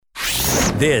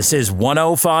This is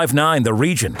 105.9 The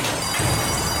Region.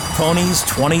 Ponies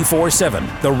 24/7,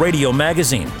 the radio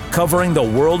magazine covering the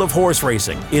world of horse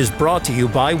racing, is brought to you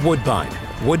by Woodbine,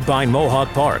 Woodbine Mohawk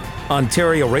Park,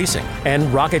 Ontario Racing,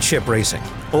 and Rocket Ship Racing.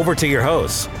 Over to your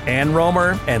hosts, Ann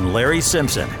Romer and Larry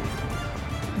Simpson.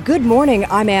 Good morning,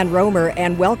 I'm Ann Romer,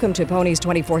 and welcome to Ponies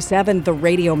 24/7, the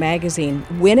radio magazine.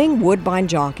 Winning Woodbine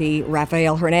jockey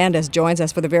Rafael Hernandez joins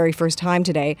us for the very first time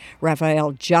today.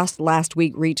 Raphael just last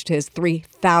week reached his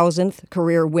 3,000th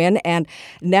career win and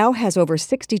now has over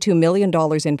 $62 million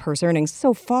in purse earnings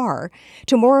so far.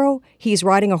 Tomorrow, he's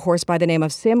riding a horse by the name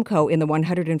of Simcoe in the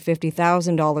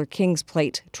 $150,000 King's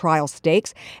Plate Trial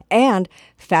Stakes and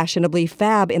fashionably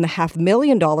fab in the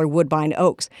 $500,000 Woodbine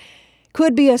Oaks.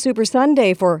 Could be a Super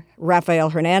Sunday for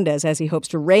Raphael Hernandez as he hopes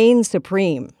to reign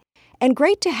supreme. And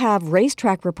great to have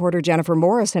racetrack reporter Jennifer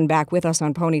Morrison back with us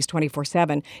on Ponies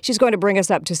 24/7. She's going to bring us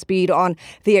up to speed on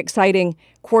the exciting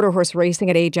quarter horse racing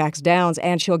at Ajax Downs,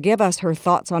 and she'll give us her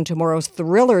thoughts on tomorrow's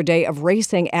thriller day of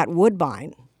racing at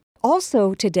Woodbine.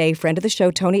 Also today, friend of the show,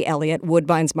 Tony Elliott,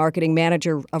 Woodbine's marketing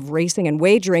manager of racing and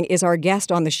wagering, is our guest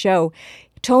on the show.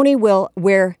 Tony will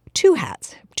wear two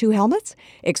hats, two helmets,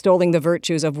 extolling the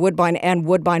virtues of Woodbine and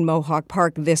Woodbine Mohawk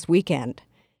Park this weekend.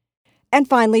 And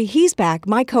finally, he's back.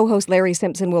 My co-host Larry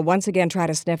Simpson will once again try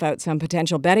to sniff out some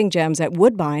potential betting gems at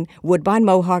Woodbine, Woodbine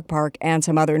Mohawk Park, and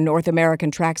some other North American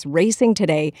tracks racing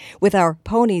today with our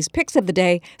Ponies Picks of the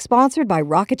Day, sponsored by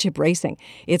Rocket Ship Racing.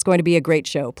 It's going to be a great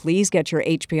show. Please get your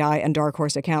HPI and Dark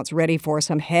Horse accounts ready for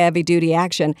some heavy-duty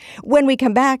action. When we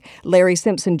come back, Larry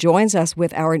Simpson joins us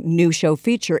with our new show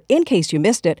feature. In case you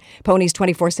missed it, Ponies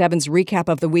 24/7's recap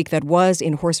of the week that was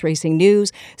in horse racing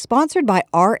news, sponsored by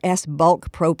RS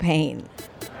Bulk Propane.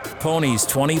 Ponies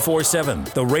 24/7,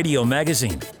 the radio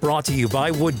magazine, brought to you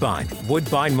by Woodbine,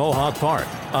 Woodbine Mohawk Park,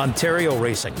 Ontario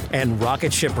Racing, and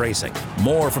Rocket Ship Racing.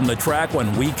 More from the track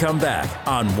when we come back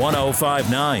on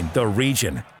 105.9 The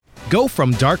Region. Go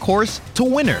from dark horse to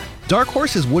winner. Dark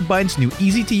Horse is Woodbine's new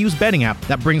easy-to-use betting app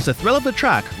that brings the thrill of the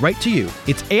track right to you.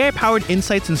 Its AI-powered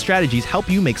insights and strategies help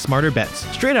you make smarter bets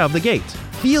straight out of the gate.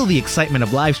 Feel the excitement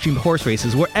of live-streamed horse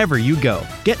races wherever you go.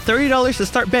 Get $30 to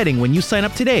start betting when you sign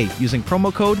up today using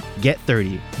promo code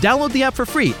GET30. Download the app for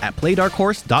free at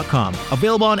playdarkhorse.com.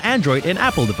 Available on Android and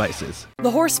Apple devices.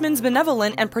 The Horsemen's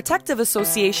Benevolent and Protective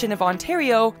Association of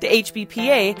Ontario, the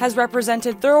HBPA, has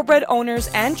represented thoroughbred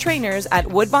owners and trainers at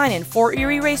Woodbine and Fort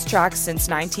Erie racetracks since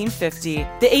 1950.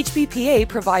 The HBPA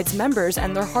provides members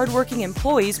and their hardworking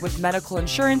employees with medical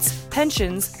insurance,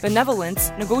 pensions,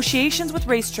 benevolence, negotiations with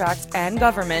racetracks and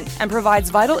government, and provides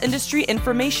vital industry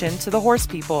information to the horse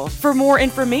people. For more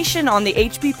information on the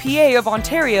HBPA of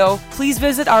Ontario, please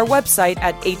visit our website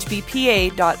at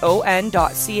hbpa.on.ca.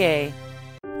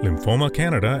 Lymphoma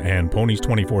Canada and Ponies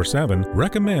 24/7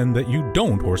 recommend that you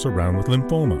don't horse around with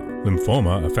lymphoma.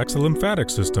 Lymphoma affects the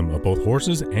lymphatic system of both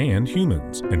horses and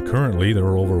humans, and currently there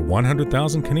are over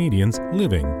 100,000 Canadians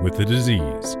living with the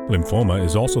disease. Lymphoma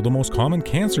is also the most common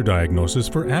cancer diagnosis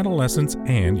for adolescents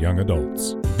and young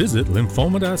adults. Visit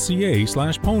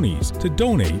lymphoma.ca/ponies to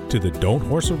donate to the Don't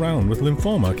Horse Around with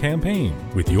Lymphoma campaign.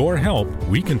 With your help,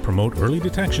 we can promote early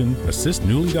detection, assist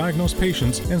newly diagnosed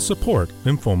patients, and support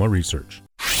lymphoma research.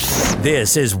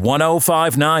 This is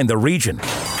 105.9 The Region.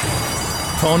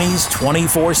 Ponies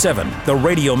 24/7, the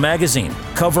radio magazine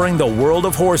covering the world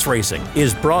of horse racing,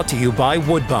 is brought to you by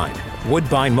Woodbine,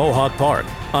 Woodbine Mohawk Park,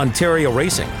 Ontario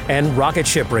Racing, and Rocket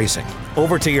Ship Racing.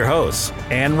 Over to your hosts,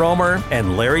 Ann Romer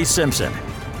and Larry Simpson.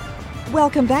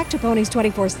 Welcome back to Ponies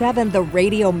 24/7, the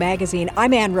radio magazine.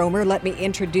 I'm Ann Romer. Let me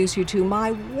introduce you to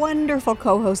my wonderful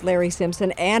co-host Larry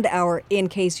Simpson and our In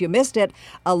Case You Missed It,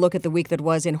 a look at the week that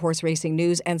was in horse racing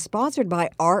news, and sponsored by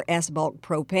RS Bulk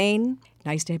Propane.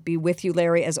 Nice to be with you,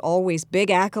 Larry. As always, big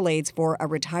accolades for a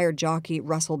retired jockey,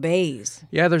 Russel Baze.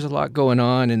 Yeah, there's a lot going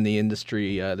on in the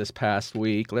industry this past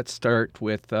week. Let's start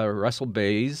with Russel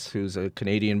Baze, who's a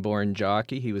Canadian-born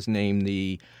jockey. He was named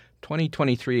the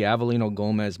 2023 Avelino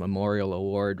Gomez Memorial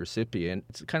Award recipient.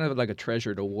 It's kind of like a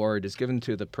treasured award. It's given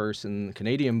to the person,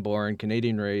 Canadian-born,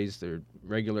 Canadian-raised, their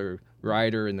regular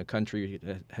rider in the country,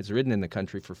 has ridden in the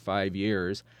country for 5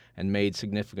 years and made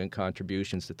significant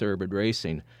contributions to thoroughbred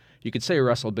racing. You could say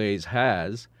Russel Baze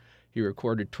has. He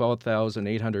recorded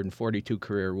 12,842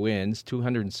 career wins.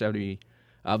 270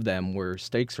 of them were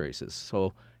stakes races.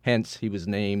 So hence, he was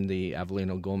named the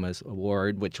Avelino Gomez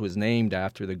Award, which was named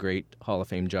after the great Hall of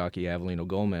Fame jockey Avelino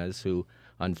Gomez, who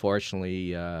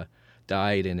unfortunately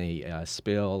died in a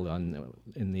spill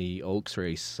in the Oaks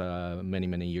race many,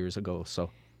 many years ago. So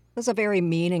that's a very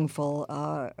meaningful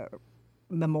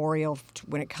memorial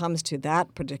when it comes to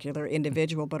that particular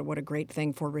individual, but what a great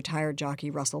thing for retired jockey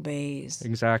Russel Baze.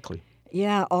 Exactly.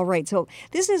 Yeah, all right. So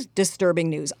this is disturbing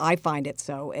news. I find it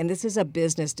so. And this is a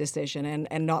business decision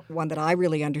and not one that I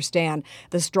really understand.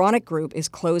 The Stronach Group is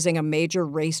closing a major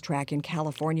racetrack in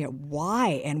California.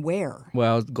 Why and where?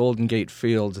 Well, Golden Gate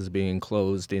Fields is being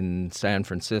closed in San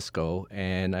Francisco,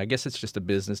 and I guess it's just a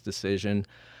business decision.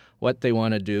 What they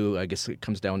want to do, I guess it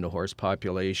comes down to horse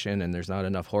population, and there's not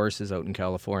enough horses out in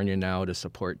California now to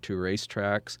support 2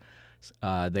 racetracks.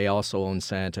 They also own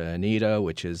Santa Anita,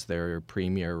 which is their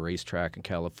premier racetrack in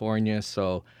California.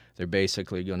 So they're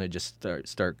basically going to just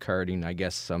start carting, I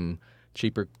guess, some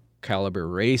cheaper caliber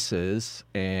races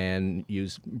and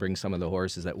bring some of the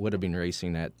horses that would have been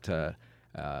racing at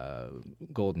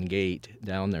Golden Gate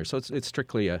down there. So it's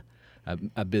strictly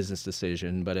a business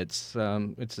decision, but it's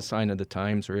a sign of the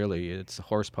times, really. It's a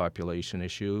horse population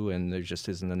issue, and there just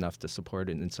isn't enough to support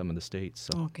it in some of the states.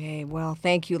 So. Okay, well,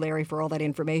 thank you, Larry, for all that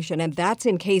information. And that's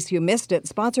In Case You Missed It,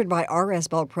 sponsored by RS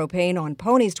Bulk Propane on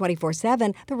Ponies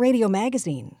 24/7, the radio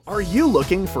magazine. Are you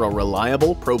looking for a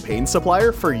reliable propane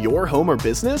supplier for your home or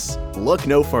business? Look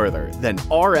no further than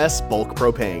RS Bulk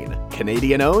Propane,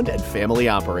 Canadian-owned and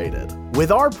family-operated. With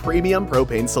our premium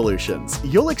propane solutions,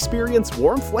 you'll experience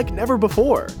warmth like never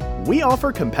before. We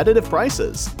offer competitive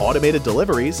prices, automated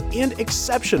deliveries, and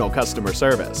exceptional customer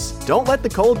service. Don't let the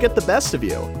cold get the best of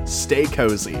you. Stay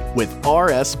cozy with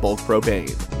RS Bulk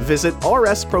Propane. Visit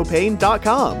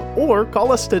rspropane.com or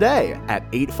call us today at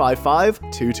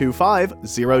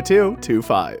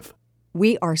 855-225-0225.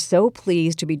 We are so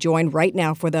pleased to be joined right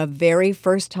now for the very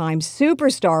first time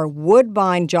superstar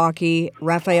Woodbine jockey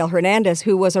Rafael Hernandez,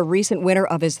 who was a recent winner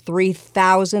of his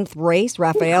 3,000th race.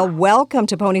 Raphael, welcome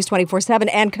to Ponies 24/7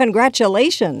 and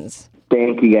congratulations.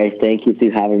 Thank you, guys. Thank you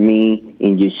for having me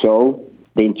in your show.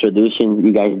 The introduction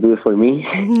you guys do for me.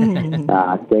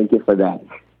 Thank you for that.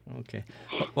 Okay.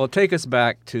 Well, take us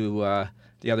back to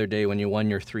the other day when you won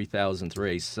your 3,000th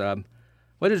race.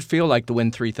 What did it feel like to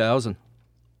win 3,000?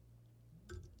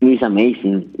 It's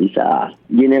amazing. It's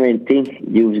you never think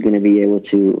you was gonna be able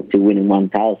to win in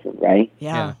 1,000, right?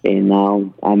 Yeah. And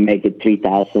now I'm making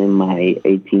 3,000 my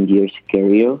 18 years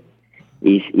career.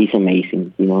 It's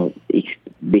amazing. You know, it's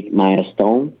big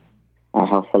milestone.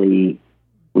 Hopefully,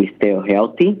 we stay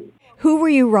healthy. Who were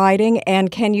you riding,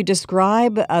 and can you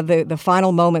describe the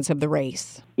final moments of the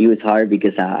race? It was hard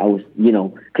because I was,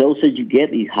 closer you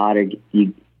get, it's harder.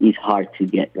 It's hard to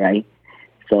get, right?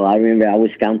 So I remember I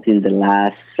was counting the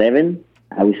last 7.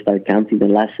 I would start counting the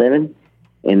last 7,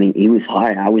 and it was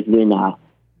hard. I was doing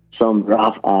some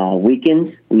rough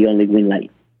weekends. We only win like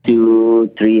 2,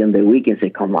 3 on the weekends. I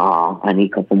come, I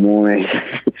need a couple more. And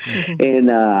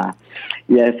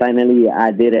finally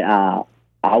I did it.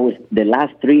 The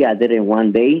last 3 I did it in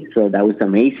one day, so that was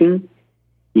amazing,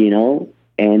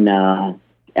 and that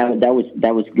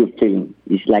was good feeling.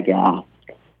 It's like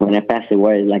when I passed the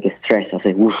word, it's like a stress. I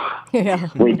said, "Woof, yeah.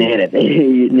 We did it."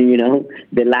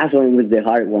 The last one was the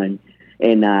hard one,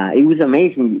 and it was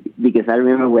amazing because I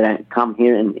remember when I come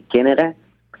here in Canada,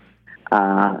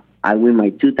 I win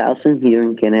my 2,000 here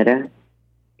in Canada,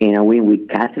 and I win with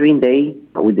Catherine Day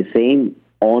with the same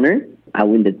owner. I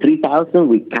win the 3,000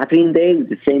 with Catherine Day with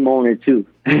the same owner too.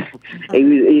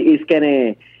 It's kind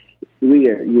of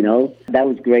weird, That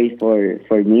was great for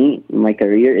me in my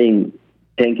career, and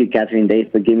thank you, Catherine Day,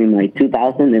 for giving me my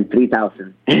 2,000 and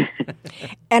 3,000.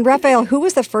 And Raphael, who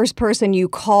was the first person you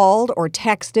called or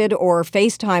texted or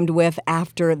FaceTimed with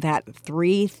after that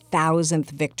 3,000th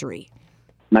victory?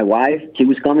 My wife. She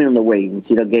was coming on the way.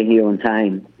 She didn't get here on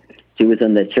time. She was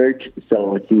in the church,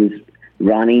 so she was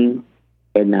running,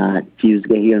 and she was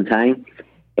getting here on time.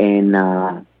 And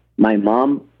my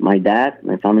mom, my dad,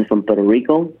 my family's from Puerto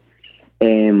Rico,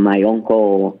 and my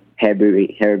uncle,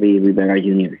 Herbie Rivera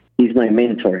Jr. He's my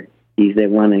mentor. He's the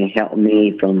one that helped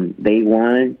me from day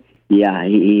one. Yeah,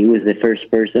 he was the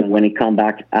first person when he come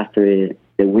back after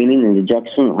the winning in the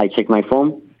Jackson. I checked my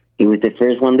phone. He was the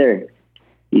first one there.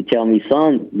 He tell me,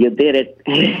 "Son, you did it."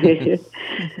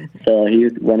 So he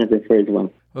was one of the first ones.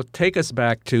 Well, take us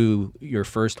back to your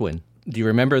first win. Do you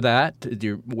remember that?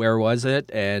 Where was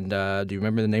it? And do you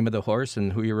remember the name of the horse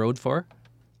and who you rode for?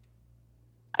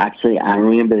 Actually, I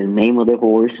remember the name of the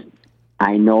horse.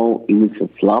 I know it was a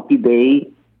Floppy Bay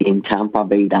in Tampa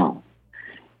Bay Down.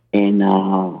 And,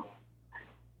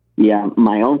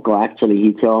 my uncle, actually,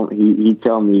 he told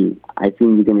me, "I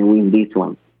think you're going to win this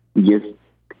one. Just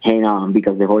hang on,"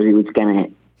 because the horse was kind of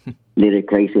a little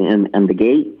crazy on the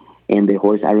gate. And the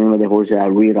horse, I remember the horse I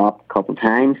reared up a couple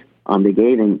times on the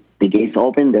gate, and the gates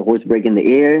open, the horse break in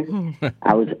the air.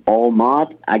 I was all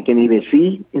mud. I can even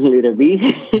see a little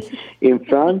bit in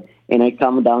front. And I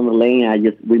come down the lane. I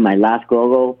just with my last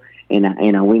go-go, and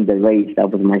I win the race.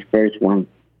 That was my first one.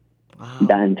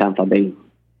 down in Tampa Bay.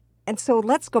 And so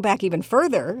let's go back even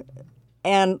further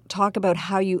and talk about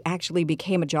how you actually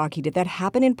became a jockey. Did that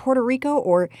happen in Puerto Rico,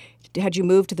 or had you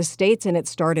moved to the States and it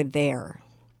started there?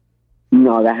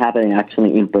 No, that happened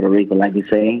actually in Puerto Rico. Like you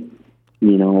say,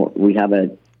 we have a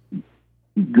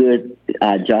good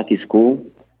jockey school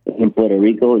in Puerto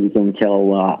Rico. You can tell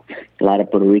a lot of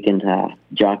Puerto Rican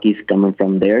jockeys coming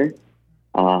from there.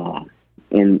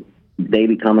 And they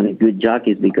becoming good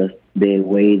jockeys because the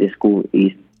way the school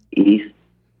is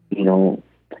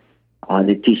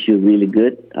they teach you really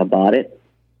good about it.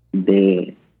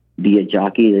 They be a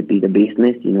jockey, they be the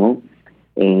business,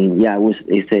 And yeah,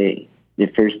 it's the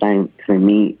first time for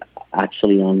me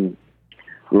actually on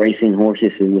racing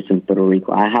horses. It was in Puerto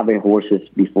Rico. I have horses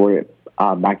before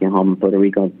back in home in Puerto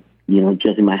Rico,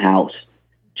 just in my house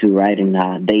to ride in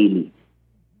daily,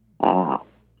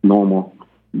 normal.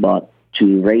 But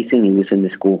to racing, it was in the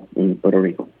school in Puerto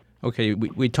Rico. Okay,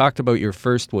 we talked about your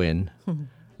first win.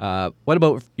 What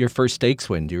about your first stakes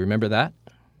win? Do you remember that?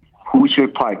 Hoosier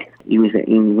Park. It was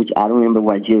in which I don't remember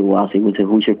what year it was. It was a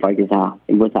Hoosier Park. It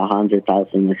was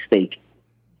 100,000 stake,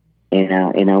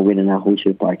 and I win in a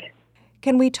Hoosier Park.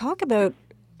 Can we talk about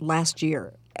last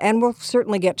year? And we'll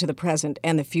certainly get to the present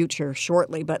and the future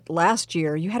shortly. But last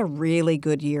year, you had a really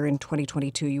good year in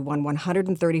 2022. You won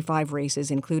 135 races,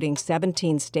 including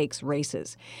 17 stakes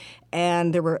races.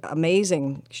 And there were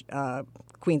amazing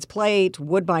Queen's Plate,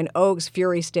 Woodbine Oaks,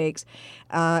 Fury Stakes.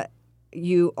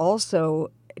 You also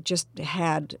just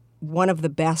had one of the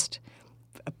best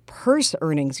purse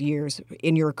earnings years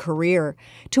in your career.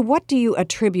 To what do you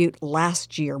attribute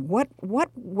last year? What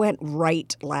went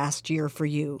right last year for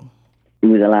you? It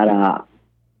was a lot of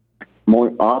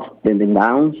more ups than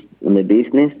downs in the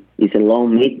business. It's a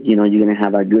long meet. You're going to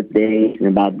have a good days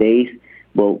and bad days.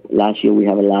 But last year we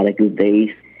have a lot of good days,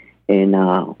 and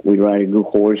we ride good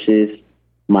horses.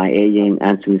 My agent,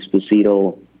 Anthony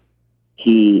Esposito,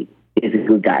 he is a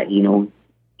good guy, He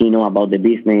know about the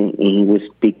business, and he was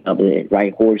picking up the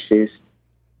right horses,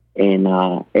 and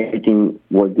everything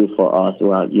worked good for us.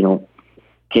 Well,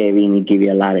 Kevin, he gave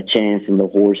you a lot of chance in the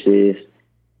horses.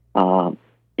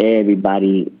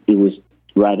 Everybody, it was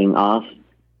riding us,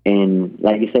 and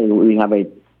like I said, we have a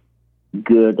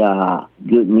good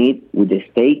meet with the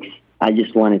stakes. I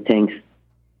just want to thank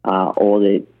all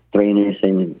the trainers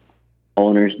and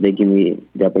owners. They give me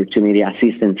the opportunity,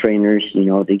 assistant trainers,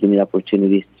 they give me the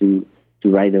opportunities to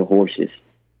ride their horses,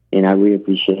 and I really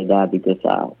appreciate that because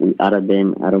out of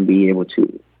them, I don't be able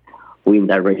to win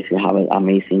that race and have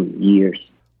amazing years.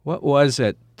 What was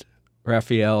it,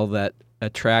 Raphael, that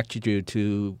attracted you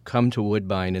to come to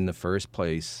Woodbine in the first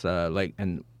place?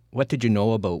 And what did you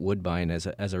know about Woodbine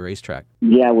as a racetrack?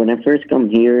 Yeah, when I first come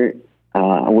here,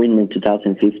 I went in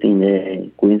 2015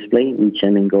 the Queen's Plate with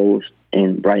Shannon Ghost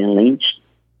and Brian Lynch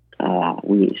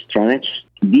with Strange.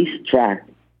 This track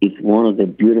is one of the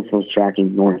beautiful tracks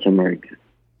in North America.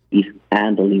 It's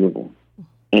unbelievable.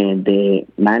 And the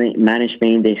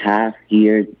management they have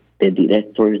here, the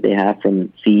directors they have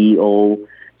from CEO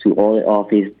to all the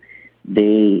office,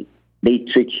 they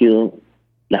treat you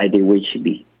like the way it should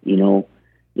be,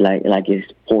 like a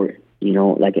sport,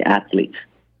 like an athlete.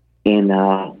 And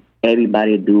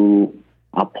everybody do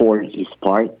his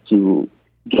part to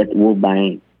get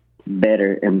Woodbine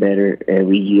better and better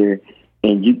every year.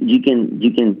 And you can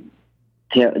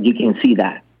see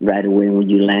that right away when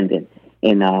you land it.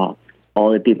 And all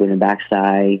the people in the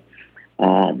backside,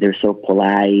 they're so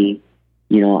polite.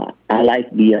 I like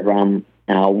to be around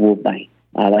Woodbine.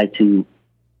 I like to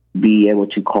be able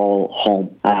to call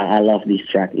home. I love this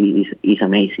track. It's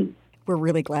amazing. We're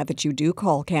really glad that you do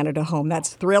call Canada home.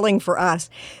 That's thrilling for us.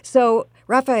 So,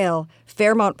 Raphael,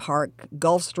 Fairmount Park,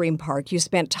 Gulfstream Park, you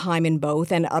spent time in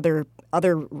both and other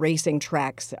racing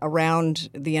tracks around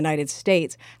the United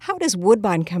States. How does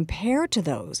Woodbine compare to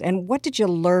those? And what did you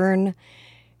learn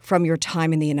from your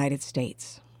time in the United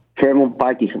States? Fairmount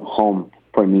Park is home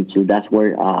for me, too. That's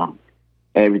where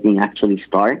everything actually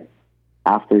started.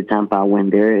 After Tampa, I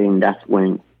went there, and that's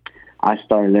when I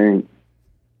started learning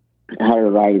how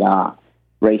to ride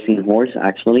racing horse,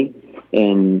 actually.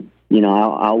 And, I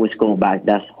always go back.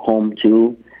 That's home,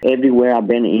 too. Everywhere I've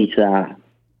been, it's a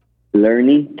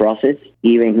learning process.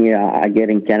 Even here, I get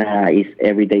in Canada,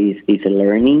 every day is a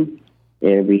learning.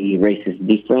 Every race is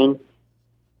different.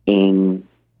 And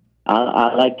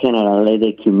I like Canada. I like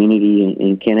the community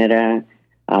in Canada.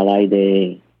 I like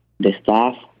the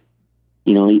staff.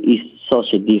 It's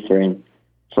such a different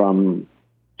from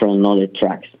other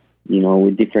tracks,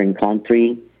 with different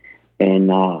country, and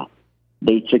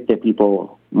they treat the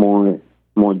people more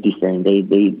different.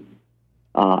 They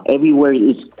everywhere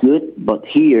is good, but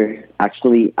here,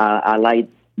 actually, I like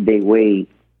the way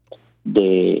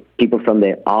the people from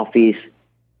the office,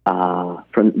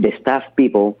 from the staff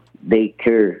people, they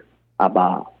care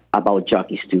about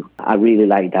jockeys too. I really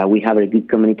like that. We have a good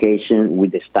communication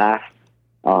with the staff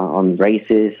on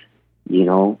races,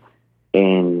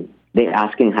 and they're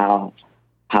asking how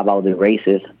about the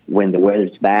races when the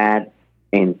weather's bad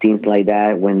and things like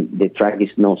that, when the track is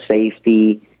no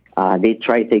safety. They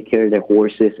try to take care of the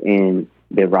horses and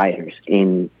the riders.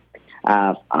 And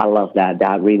I love that.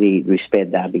 I really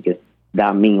respect that because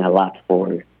that means a lot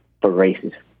for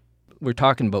races. We're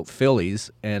talking about fillies,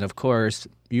 and of course,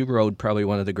 you rode probably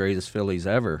one of the greatest fillies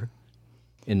ever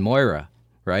in Moira,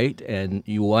 right? And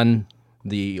you won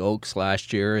the Oaks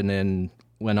last year and then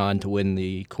went on to win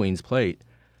the Queen's Plate.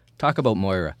 Talk about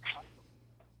Moira.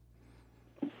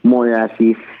 Moira,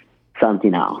 she's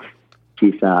something else.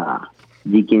 She's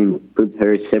you can put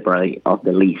her separately off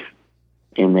the list.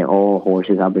 And all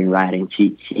horses I've been riding,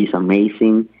 she's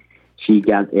amazing. She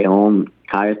got her own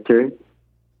character,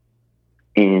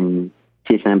 and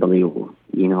she's unbelievable.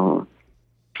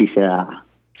 She's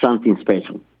something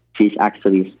special. She's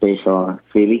actually a special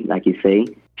filly, like you say.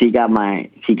 She got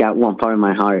one part of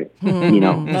my heart.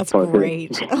 That's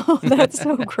great. Oh, that's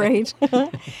so great.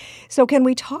 So can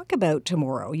we talk about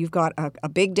tomorrow? You've got a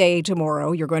big day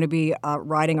tomorrow. You're going to be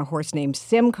riding a horse named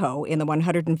Simcoe in the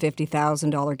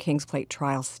 $150,000 King's Plate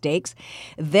Trial Stakes.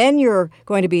 Then you're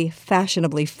going to be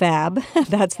fashionably Fab.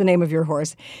 That's the name of your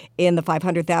horse in the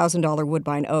 $500,000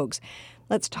 Woodbine Oaks.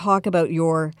 Let's talk about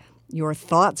your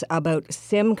thoughts about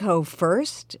Simcoe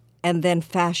first, and then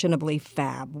fashionably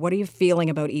Fab. What are you feeling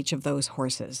about each of those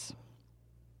horses?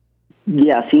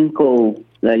 Yeah, Simcoe,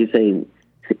 like you say,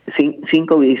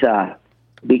 Simcoe is a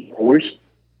big horse.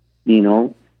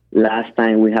 Last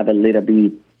time we had a little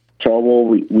bit trouble.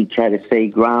 We try to stay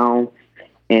ground,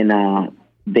 and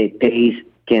the pace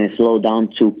can slow down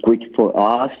too quick for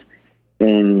us,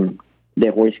 and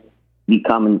the horse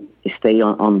stay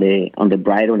on the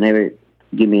bridle, never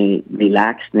give me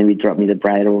relax, never drop me the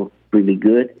bridle really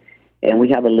good. And we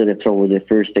have a little trouble. The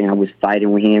first thing I was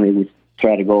fighting with him, it was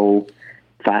try to go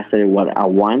faster than what I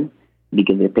want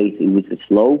because the pace it was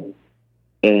slow.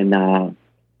 And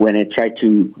when I tried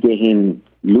to get him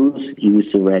loose, he was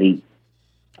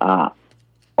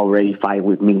already fight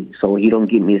with me. So he don't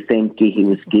give me the same kick he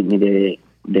was giving me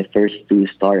the first two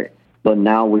start. But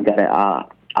now we got a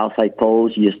outside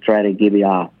pose. You just try to give it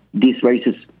these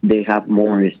races, they have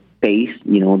more pace.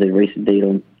 The races, they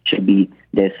don't should be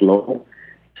that slow.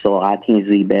 So I think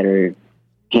we better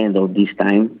handle this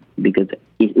time because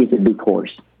it's a big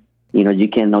horse. You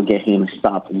cannot get him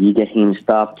stopped. You get him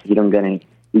stopped, you're gonna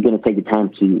take the time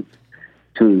to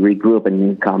regroup and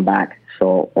then come back.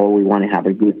 So all we want to have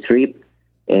a good trip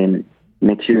and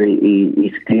make sure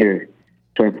it's clear.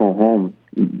 Turn from home,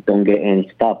 don't get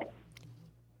any stop.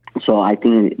 So I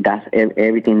think that's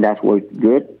everything that's worked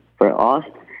good for us.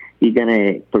 You're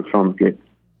gonna perform good.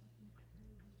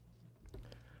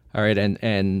 All right,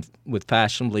 and with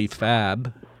fashionably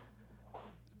Fab.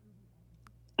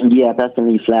 Yeah,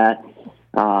 fashionably flat.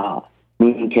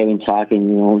 Me and Kevin talking,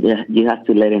 you have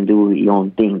to let him do your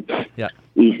own thing. Yeah.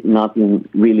 It's nothing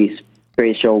really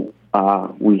special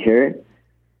with her.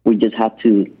 We just have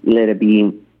to let her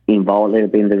be involved a little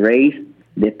bit in the race.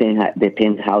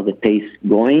 Depends how the pace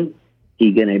going.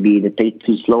 He's going to be the pace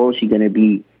too slow. She's going to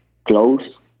be close.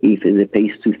 If the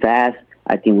pace too fast,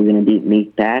 I think we're going to be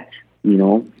mid-pack,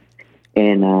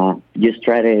 and just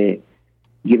try to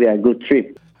give it a good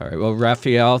trip. All right. Well,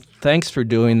 Raphael, thanks for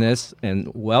doing this, and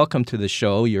welcome to the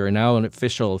show. You're now an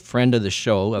official friend of the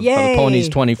show, of Ponies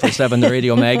 24/7, the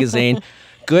radio magazine.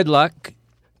 Good luck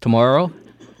tomorrow.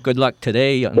 Good luck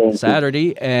today on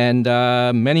Saturday, and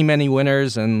many, many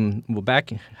winners, and we'll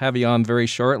have you on very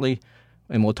shortly,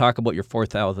 and we'll talk about your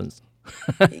 4,000s.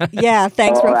 Yeah,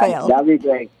 thanks, all Raphael. Right, that'd be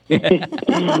great.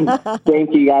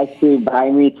 Thank you guys for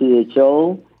inviting me to the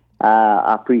show.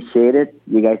 I appreciate it.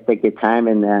 You guys take your time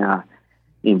and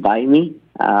invite me.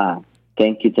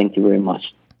 Thank you very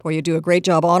much. Boy, you do a great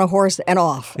job on a horse and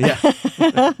off. Yeah.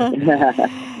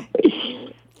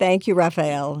 Thank you,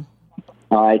 Raphael.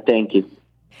 All right, thank you.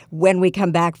 When we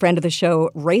come back, friend of the show,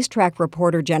 racetrack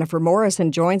reporter Jennifer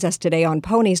Morrison joins us today on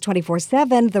Ponies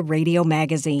 24/7, the radio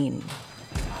magazine.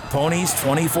 Ponies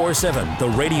 24/7, the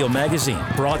radio magazine,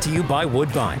 brought to you by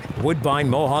Woodbine, Woodbine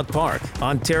Mohawk Park,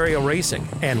 Ontario Racing,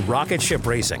 and Rocket Ship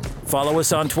Racing. Follow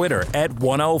us on Twitter at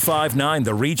 1059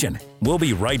 The Region. We'll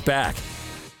be right back.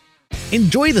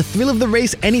 Enjoy the thrill of the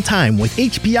race anytime with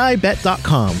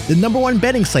HPIBet.com, the #1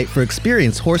 betting site for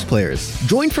experienced horse players.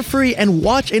 Join for free and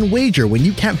watch and wager when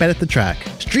you can't bet at the track.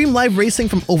 Stream live racing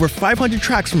from over 500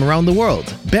 tracks from around the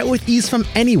world. Bet with ease from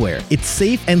anywhere. It's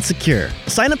safe and secure.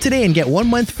 Sign up today and get 1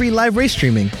 month free live race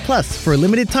streaming. Plus, for a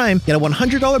limited time, get a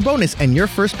 $100 bonus and your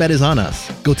first bet is on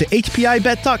us. Go to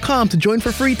HPIBet.com to join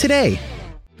for free today.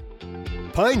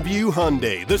 Pineview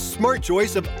Hyundai, the smart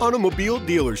choice of automobile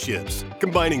dealerships,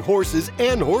 combining horses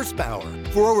and horsepower.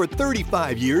 For over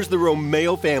 35 years, the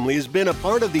Romeo family has been a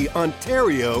part of the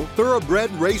Ontario thoroughbred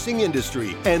racing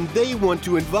industry, and they want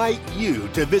to invite you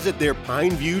to visit their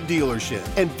Pineview dealership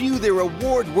and view their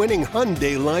award-winning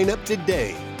Hyundai lineup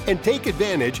today and take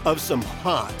advantage of some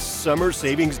hot summer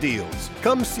savings deals.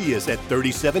 Come see us at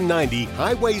 3790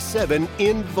 Highway 7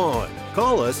 in Vaughan.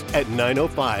 Call us at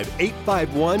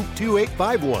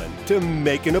 905-851-2851 to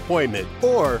make an appointment,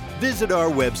 or visit our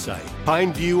website,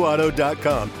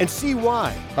 pineviewauto.com, and see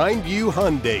why Pineview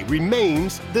Hyundai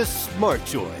remains the smart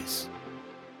choice.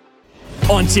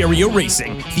 Ontario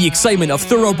Racing, the excitement of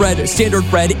thoroughbred,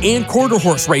 standardbred, and quarter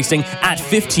horse racing at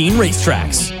 15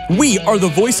 racetracks. We are the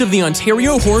voice of the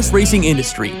Ontario horse racing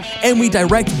industry, and we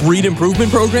direct breed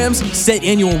improvement programs, set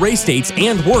annual race dates,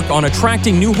 and work on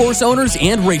attracting new horse owners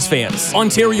and race fans.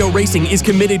 Ontario Racing is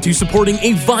committed to supporting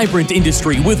a vibrant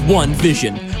industry with one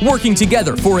vision, working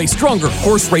together for a stronger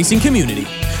horse racing community.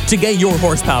 To get your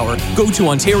horsepower, go to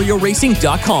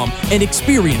OntarioRacing.com and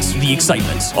experience the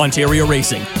excitement. Ontario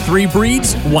Racing, 3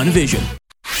 breeds, 1 vision.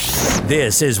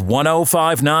 This is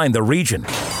 1059 The Region.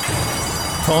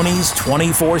 Ponies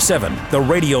 24/7, the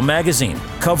radio magazine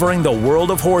covering the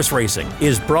world of horse racing,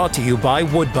 is brought to you by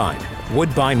Woodbine,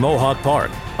 Woodbine Mohawk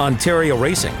Park, Ontario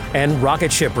Racing, and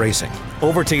Rocket Ship Racing.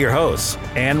 Over to your hosts,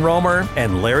 Ann Romer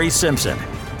and Larry Simpson.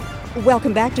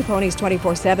 Welcome back to Ponies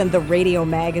 24/7, the radio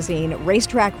magazine.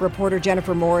 Racetrack reporter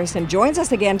Jennifer Morrison joins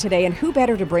us again today, and who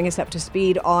better to bring us up to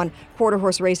speed on quarter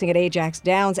horse racing at Ajax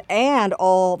Downs and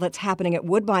all that's happening at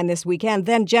Woodbine this weekend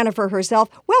than Jennifer herself.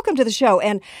 Welcome to the show.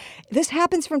 And this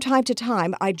happens from time to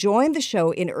time. I joined the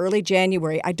show in early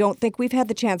January. I don't think we've had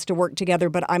the chance to work together,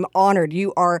 but I'm honored.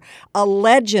 You are a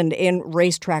legend in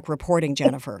racetrack reporting,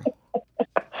 Jennifer.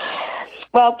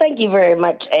 Well, thank you very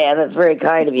much, Ann. That's very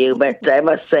kind of you. But I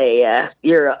must say,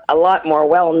 you're a lot more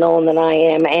well-known than I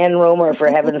am, Ann Romer, for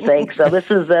heaven's sake. So this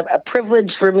is a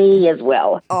privilege for me as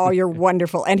well. Oh, you're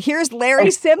wonderful. And here's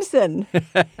Larry Simpson.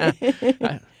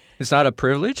 It's not a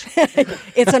privilege?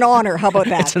 It's an honor. How about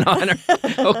that? It's an honor.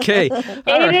 Okay.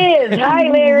 It is. Hi,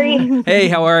 Larry. Hey,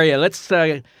 how are you? Let's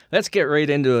get right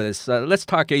into this. Let's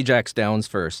talk Ajax Downs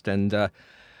first, and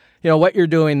what you're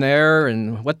doing there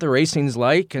and what the racing's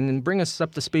like, and bring us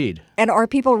up to speed. And are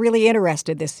people really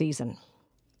interested this season?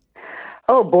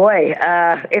 Oh, boy.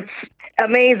 It's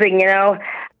amazing,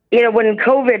 when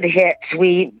COVID hit,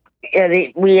 we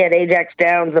at Ajax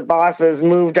Downs, the bosses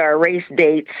moved our race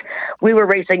dates. We were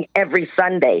racing every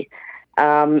Sunday.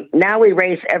 Now we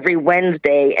race every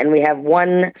Wednesday, and we have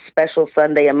one special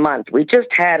Sunday a month. We just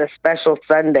had a special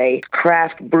Sunday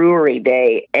craft brewery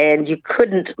day, and you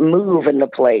couldn't move in the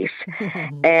place.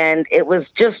 And it was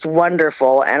just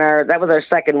wonderful. And that was our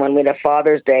second one. We had a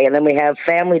Father's Day, and then we have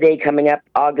Family Day coming up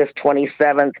August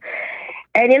 27th.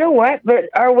 And you know what? But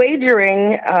our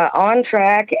wagering on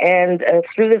track and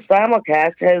through the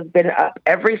simulcast has been up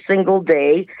every single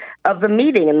day of the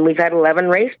meeting, and we've had 11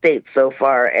 race dates so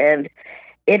far. And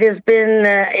it has been,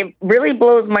 it really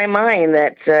blows my mind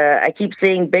that I keep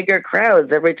seeing bigger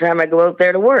crowds every time I go out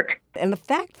there to work. And the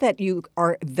fact that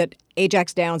that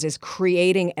Ajax Downs is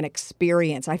creating an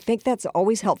experience, I think that's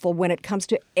always helpful when it comes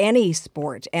to any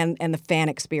sport and the fan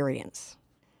experience.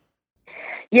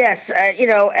 Yes,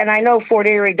 and I know Fort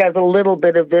Erie does a little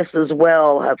bit of this as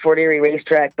well, Fort Erie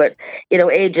Racetrack, but,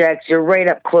 Ajax, you're right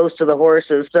up close to the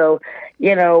horses. So,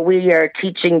 we are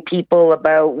teaching people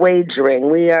about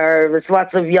wagering. There's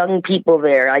lots of young people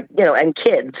there, and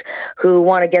kids who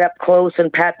want to get up close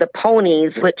and pat the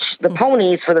ponies, which the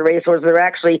ponies for the racehorses are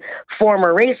actually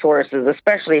former racehorses,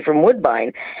 especially from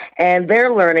Woodbine. And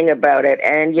they're learning about it.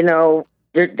 And,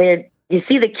 you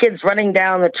see the kids running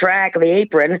down the track, the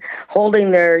apron,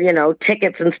 holding their,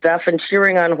 tickets and stuff and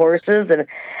cheering on horses. And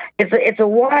it's a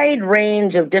wide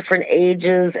range of different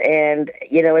ages. And,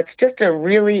 it's just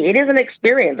it is an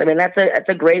experience. I mean, that's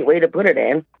a great way to put it,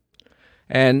 Ann.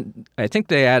 And I think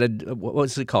they added, what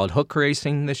was it called, hook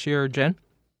racing this year, Jen?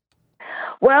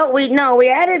 Well, we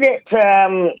added it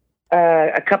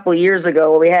a couple of years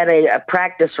ago. We had a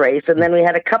practice race, and then we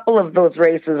had a couple of those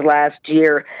races last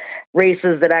year,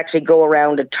 races that actually go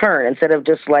around a turn instead of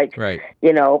just straight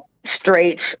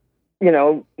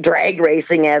drag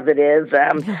racing as it is.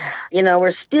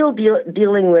 We're still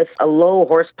dealing with a low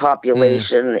horse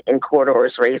population in quarter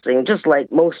horse racing, just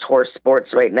like most horse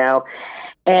sports right now.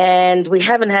 And we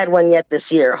haven't had one yet this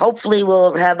year. Hopefully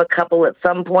we'll have a couple at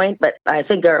some point, but I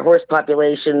think our horse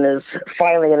population is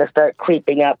finally going to start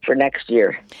creeping up for next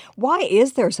year. Why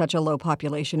is there such a low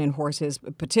population in horses,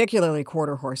 particularly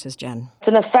quarter horses, Jen? It's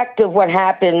an effect of what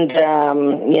happened,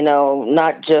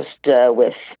 not just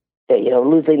with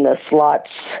losing the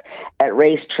slots at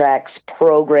racetracks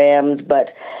programs,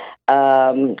 but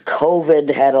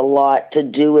COVID had a lot to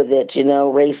do with it.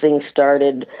 Racing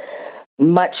started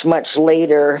much, much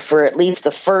later for at least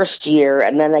the first year.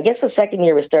 And then I guess the second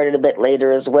year was started a bit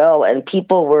later as well. And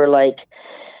people were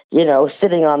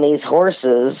sitting on these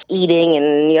horses, eating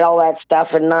and all that stuff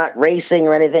and not racing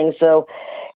or anything. So,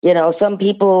 some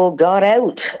people got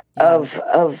out of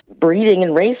breeding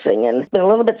and racing, and it's been a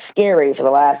little bit scary for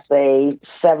the last, say,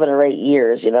 7 or 8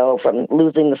 years, from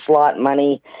losing the slot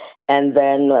money and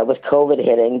then with COVID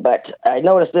hitting. But I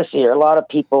noticed this year,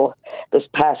 this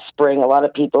past spring, a lot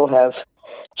of people have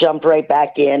jumped right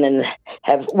back in and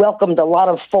have welcomed a lot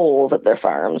of foals at their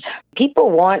farms. People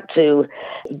want to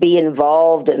be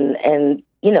involved and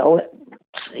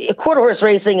quarter horse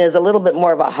racing is a little bit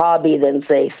more of a hobby than,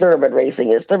 say, thoroughbred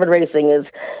racing is. Thoroughbred racing is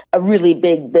a really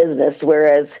big business,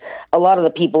 whereas a lot of the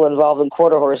people involved in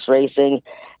quarter horse racing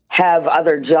have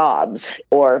other jobs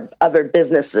or other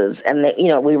businesses, and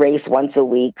we race once a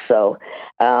week, so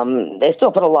they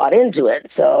still put a lot into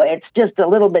it. So it's just a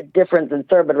little bit different than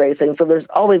thoroughbred racing. So there's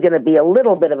always going to be a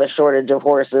little bit of a shortage of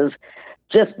horses,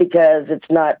 just because it's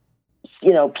not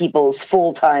people's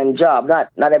full-time job,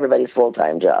 not everybody's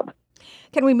full-time job.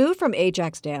 Can we move from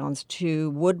Ajax Downs to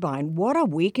Woodbine? What a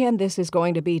weekend this is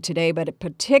going to be today, but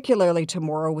particularly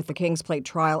tomorrow with the King's Plate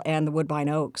Trial and the Woodbine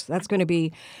Oaks. That's going to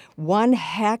be one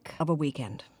heck of a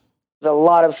weekend. There's a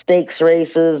lot of stakes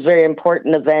races, very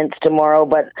important events tomorrow,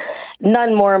 but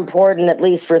none more important, at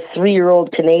least for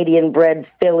 3-year-old Canadian-bred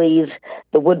fillies.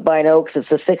 The Woodbine Oaks, it's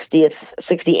the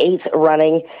 68th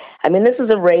running. I mean, this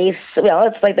is a race,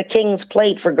 it's like the King's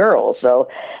Plate for girls. So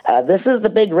this is the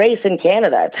big race in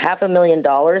Canada. It's $500,000,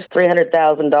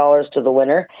 $300,000 to the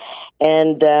winner.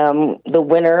 And the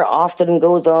winner often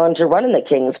goes on to run in the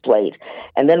King's Plate.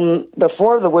 And then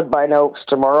before the Woodbine Oaks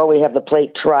tomorrow, we have the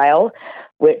Plate Trial,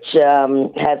 which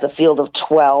has a field of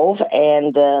 12.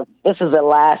 And this is the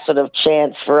last sort of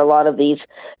chance for a lot of these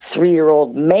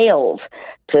 3-year-old males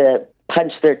to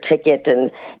punch their ticket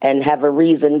and have a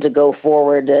reason to go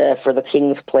forward for the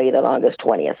King's Plate on August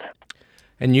 20th.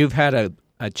 And you've had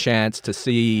a chance to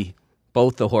see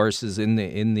both the horses in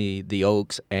the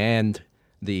Oaks and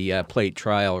the Plate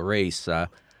Trial race.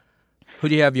 Who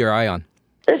do you have your eye on?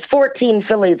 There's 14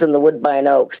 fillies in the Woodbine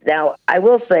Oaks. Now, I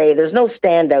will say there's no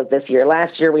standout this year.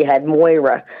 Last year we had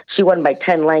Moira. She won by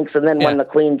 10 lengths and then won the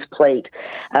Queen's Plate.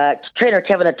 Trainer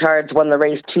Kevin Attard's won the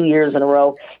race 2 years in a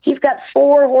row. He's got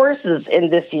 4 horses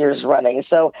in this year's running,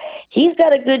 so he's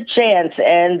got a good chance.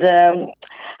 And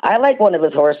I like one of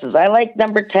his horses. I like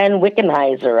number 10,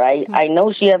 Wickenheiser. I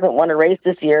know she hasn't won a race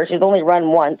this year. She's only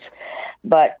run once,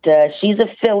 but she's a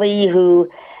filly who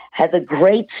has a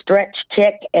great stretch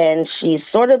kick, and she's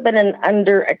sort of been an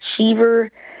underachiever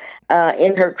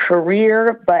in her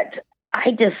career, but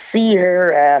I just see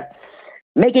her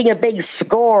making a big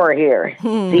score here.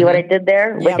 See what I did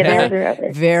there? Yeah,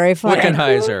 Wickenheiser? Very funny.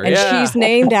 Wickenheiser, and she's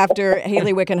named after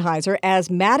Hayley Wickenheiser, as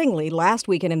Mattingly last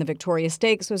weekend in the Victoria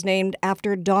Stakes was named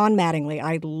after Don Mattingly.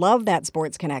 I love that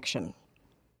sports connection.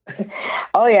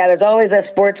 Oh, yeah, there's always a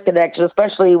sports connection,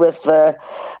 especially with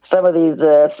some of these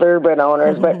thoroughbred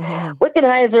owners. But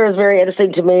Wickenheiser is very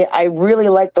interesting to me. I really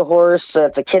like the horse.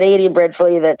 It's a Canadian-bred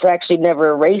filly that's actually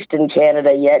never raced in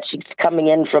Canada yet. She's coming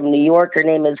in from New York. Her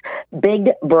name is Big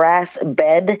Brass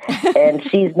Bed, and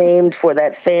she's named for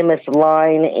that famous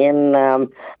line in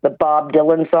the Bob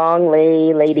Dylan song,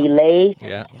 Lay, Lady, Lay.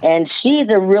 Yeah. And she's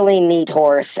a really neat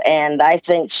horse, and I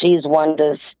think she's one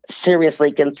to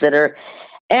seriously consider.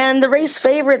 And the race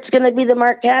favorite's going to be the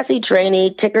Mark Casse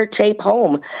trainee, Ticker Tape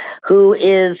Home, who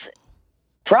is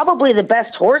probably the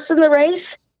best horse in the race.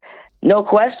 No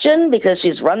question, because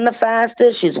she's run the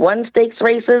fastest, she's won stakes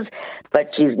races,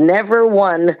 but she's never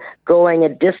won going a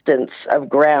distance of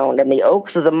ground. And the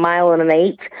Oaks is 1.8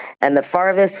 miles, and the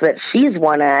farthest that she's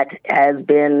won at has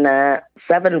been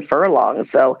 7 furlongs.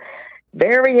 So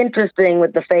very interesting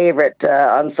with the favorite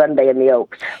on Sunday in the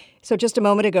Oaks. So just a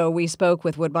moment ago, we spoke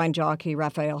with Woodbine jockey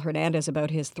Rafael Hernandez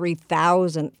about his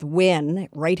 3,000th win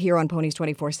right here on Ponies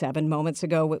 24/7. Moments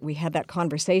ago, we had that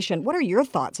conversation. What are your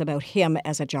thoughts about him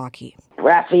as a jockey?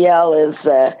 Raphael is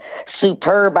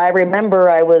superb. I remember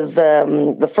I was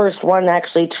the first one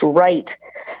actually to write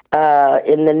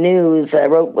in the news. I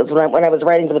wrote when I was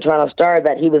writing for the Toronto Star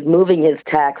that he was moving his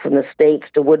tack from the States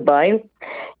to Woodbine.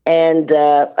 And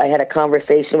I had a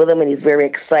conversation with him, and he's very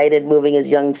excited moving his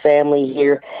young family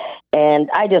here. And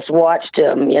I just watched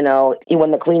him, he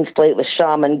won the Queen's Plate with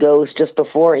Shaman Ghost just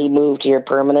before he moved here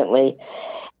permanently.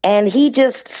 And he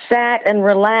just sat and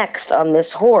relaxed on this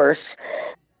horse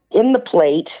in the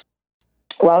plate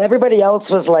while everybody else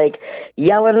was like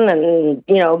yelling and,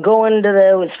 going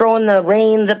throwing the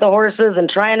reins at the horses and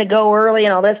trying to go early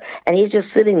and all this. And he's just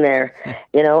sitting there,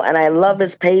 and I love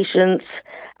his patience.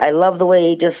 I love the way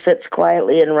he just sits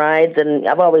quietly and rides, and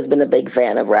I've always been a big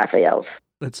fan of Raphael's.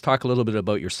 Let's talk a little bit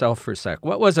about yourself for a sec.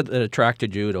 What was it that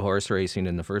attracted you to horse racing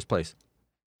in the first place?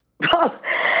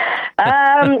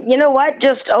 You know what?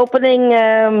 Just opening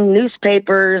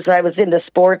newspapers. I was into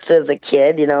sports as a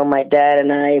kid. My dad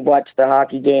and I watched the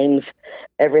hockey games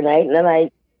every night, and then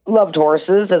I loved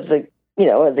horses as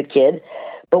a kid.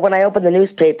 But when I opened the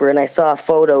newspaper and I saw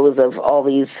photos of all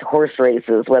these horse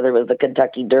races, whether it was the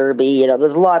Kentucky Derby,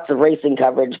 there's lots of racing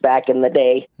coverage back in the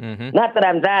day. Mm-hmm. Not that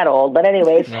I'm that old, but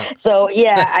anyways. No. So,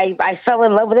 yeah, I fell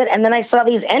in love with it. And then I saw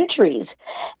these entries.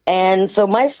 And so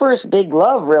my first big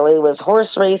love really was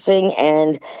horse racing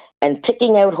and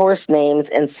picking out horse names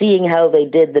and seeing how they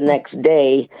did the next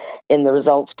day in the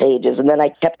results pages. And then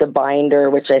I kept a binder,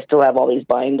 which I still have all these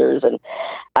binders. And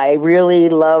I really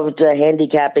loved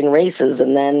handicapping races.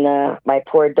 And then my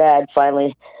poor dad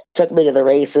finally took me to the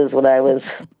races when I was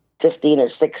 15 or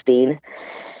 16.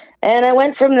 And I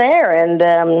went from there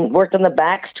and worked on the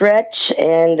backstretch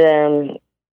and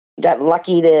got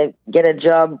lucky to get a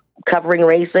job covering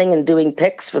racing and doing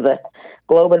picks for the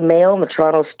Globe and Mail and the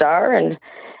Toronto Star. And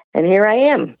here I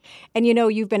am. And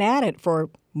you've been at it for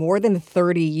more than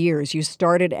 30 years. You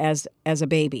started as a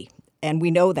baby, and we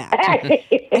know that.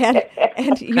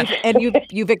 and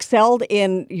you've excelled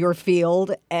in your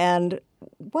field. And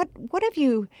what have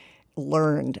you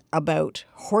learned about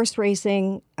horse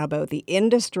racing, about the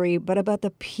industry, but about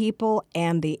the people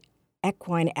and the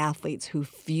equine athletes who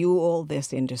fuel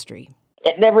this industry?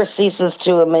 It never ceases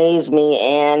to amaze me,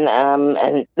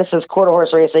 and this is quarter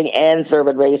horse racing and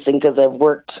thoroughbred racing because I've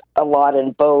worked a lot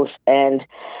in both, and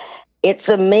it's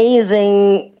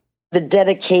amazing the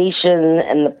dedication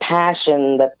and the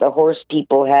passion that the horse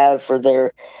people have for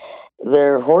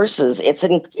their horses.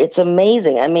 It's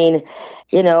amazing. I mean,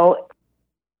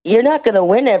 you're not going to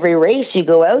win every race you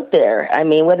go out there. I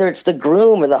mean, whether it's the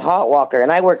groom or the hot walker,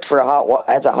 and I worked for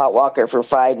as a hot walker for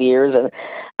 5 years, and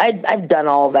I've done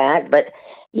all that, but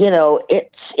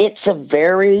it's a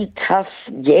very tough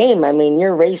game. I mean,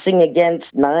 you're racing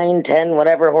against 9, 10,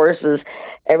 whatever horses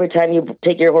every time you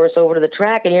take your horse over to the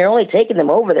track, and you're only taking them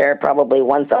over there probably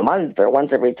once a month or once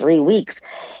every 3 weeks.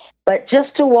 But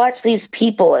just to watch these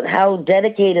people and how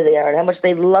dedicated they are and how much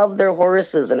they love their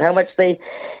horses and how much they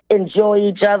enjoy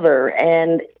each other,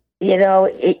 and you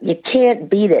can't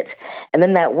beat it. And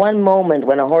then that one moment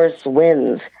when a horse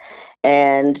wins,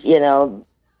 and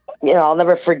I'll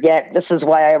never forget. This is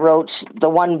why I wrote the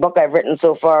one book I've written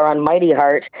so far on Mighty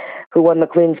Heart, who won the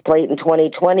Queen's Plate in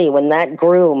 2020, when that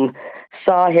groom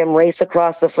saw him race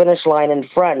across the finish line in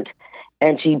front,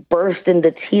 and she burst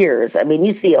into tears. I mean,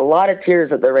 you see a lot of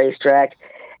tears at the racetrack,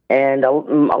 and a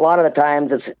lot of the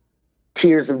times it's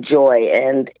tears of joy.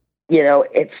 And,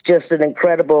 it's just an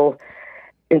incredible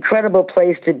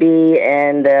place to be.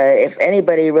 And if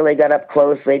anybody really got up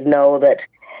close, they'd know that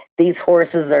these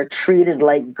horses are treated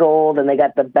like gold, and they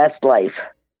got the best life.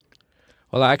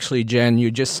 Well, actually, Jen,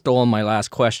 you just stole my last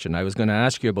question. I was going to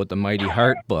ask you about the Mighty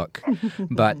Heart book.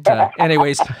 But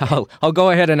anyways, I'll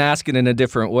go ahead and ask it in a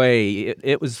different way.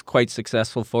 It was quite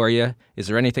successful for you. Is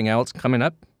there anything else coming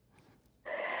up?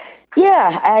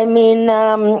 Yeah, I mean,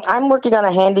 I'm working on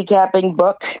a handicapping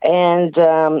book, and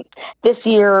this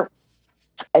year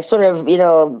I sort of,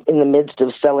 in the midst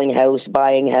of selling house,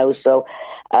 buying house, so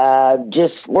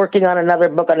just working on another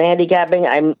book on handicapping.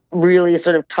 I'm really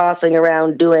sort of tossing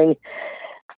around doing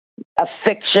a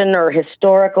fiction or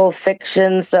historical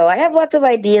fiction. So I have lots of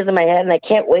ideas in my head, and I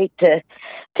can't wait to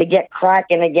get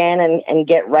cracking again and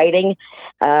get writing.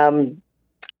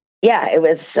 yeah, it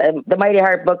was the Mighty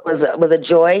Heart book was a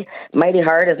joy. Mighty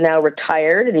Heart is now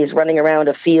retired, and he's running around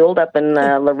a field up in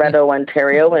Loretto,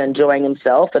 Ontario, and enjoying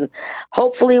himself. And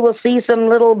hopefully, we'll see some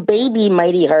little baby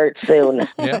Mighty Heart soon.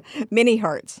 Yeah. Mini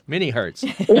Hearts. Mini Hearts.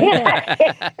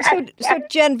 Yeah. So,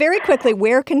 Jen, very quickly,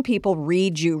 where can people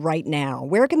read you right now?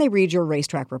 Where can they read your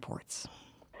racetrack reports?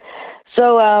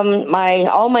 So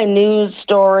all my news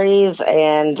stories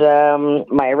and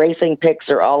my racing picks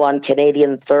are all on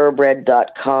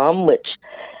CanadianThoroughbred.com, which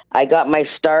I got my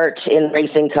start in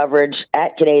racing coverage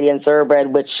at Canadian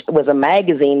Thoroughbred, which was a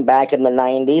magazine back in the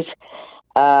 90s,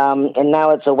 and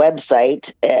now it's a website.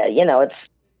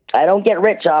 I don't get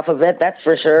rich off of it, that's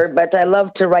for sure, but I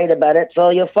love to write about it,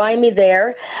 so you'll find me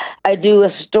there. I do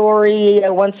a story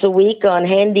once a week on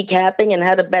handicapping and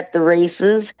how to bet the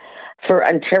races for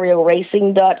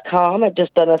OntarioRacing.com. I've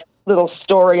just done a little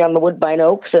story on the Woodbine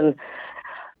Oaks and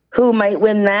who might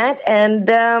win that. And,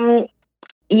 and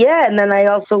then I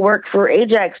also work for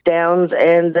Ajax Downs,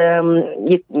 and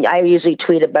I usually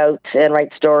tweet about and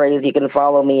write stories. You can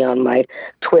follow me on my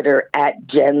Twitter at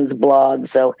Jen's blog.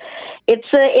 So it's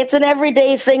an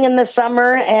everyday thing in the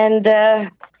summer, and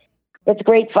it's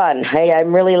great fun.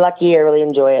 I'm really lucky. I really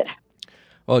enjoy it.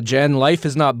 Well, Jen, life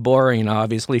is not boring,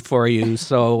 obviously, for you.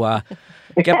 So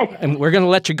and we're going to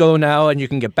let you go now, and you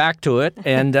can get back to it.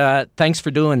 And thanks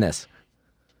for doing this.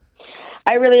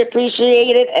 I really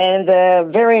appreciate it,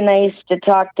 and very nice to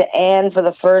talk to Anne for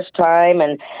the first time.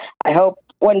 And I hope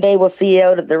one day we'll see you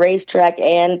out at the racetrack.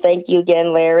 Anne, thank you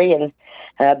again, Larry, and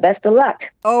best of luck.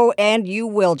 Oh, and you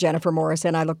will, Jennifer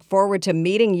Morrison. I look forward to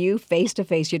meeting you face to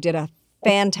face. You did a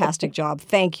fantastic job.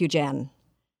 Thank you, Jen.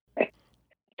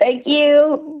 Thank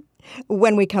you.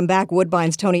 When we come back,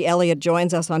 Woodbine's Tony Elliott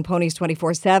joins us on Ponies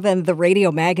 24/7, the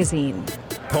radio magazine.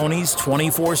 Ponies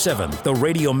 24/7, the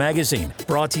radio magazine,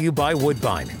 brought to you by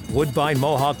Woodbine, Woodbine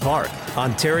Mohawk Park,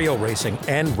 Ontario Racing,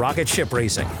 and Rocket Ship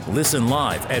Racing. Listen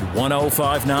live at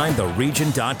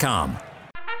 1059theregion.com.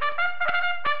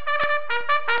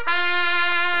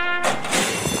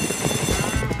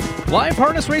 Live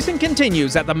harness racing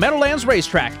continues at the Meadowlands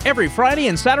Racetrack every Friday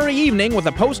and Saturday evening with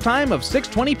a post time of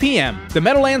 6:20 p.m. The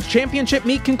Meadowlands Championship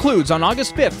meet concludes on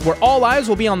August 5th, where all eyes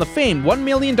will be on the famed $1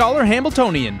 million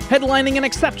Hambletonian, headlining an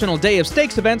exceptional day of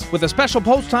stakes events with a special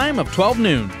post time of 12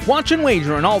 noon. Watch and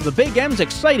wager on all the Big M's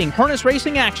exciting harness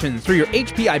racing action through your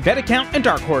HPI Bet account and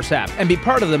Dark Horse app, and be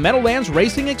part of the Meadowlands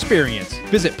racing experience.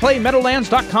 Visit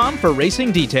playmeadowlands.com for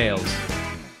racing details.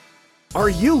 Are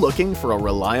you looking for a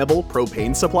reliable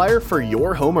propane supplier for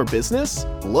your home or business?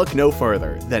 Look no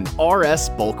further than RS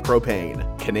Bulk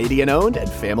Propane, Canadian owned and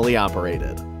family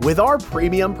operated. With our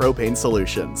premium propane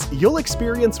solutions, you'll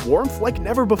experience warmth like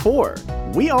never before.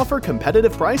 We offer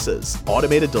competitive prices,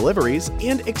 automated deliveries,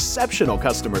 and exceptional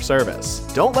customer service.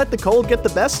 Don't let the cold get the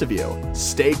best of you.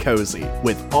 Stay cozy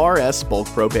with RS Bulk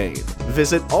Propane.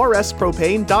 Visit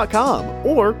rspropane.com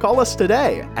or call us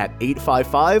today at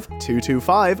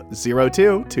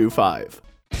 855-225-0225.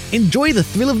 Enjoy the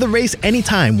thrill of the race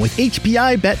anytime with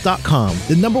HPIBet.com,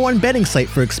 the #1 betting site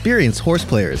for experienced horse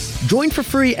players. Join for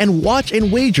free and watch and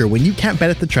wager when you can't bet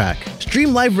at the track.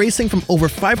 Stream live racing from over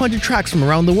 500 tracks from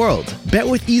around the world. Bet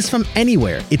with ease from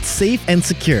anywhere. It's safe and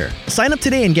secure. Sign up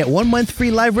today and get 1 month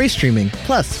free live race streaming.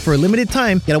 Plus, for a limited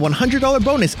time, get a $100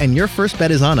 bonus and your first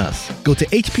bet is on us. Go to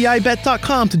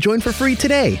HPIBet.com to join for free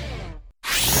today.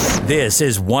 This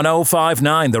is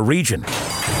 1059 The Region.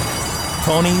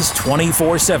 Ponies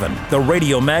 24/7, the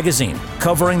radio magazine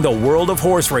covering the world of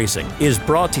horse racing, is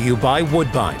brought to you by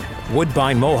Woodbine,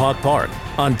 Woodbine Mohawk Park,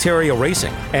 Ontario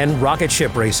Racing, and Rocket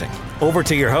Ship Racing. Over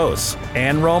to your hosts,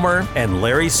 Ann Romer and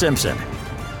Larry Simpson.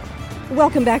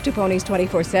 Welcome back to Ponies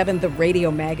 24/7, the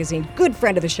radio magazine. Good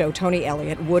friend of the show, Tony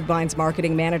Elliott, Woodbine's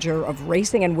marketing manager of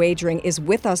racing and wagering, is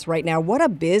with us right now. What a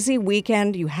busy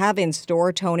weekend you have in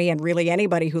store, Tony, and really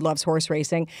anybody who loves horse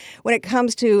racing when it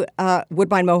comes to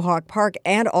Woodbine Mohawk Park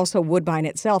and also Woodbine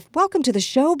itself. Welcome to the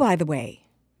show, by the way.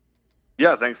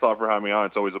 Yeah, thanks a lot for having me on.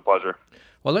 It's always a pleasure.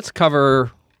 Well, let's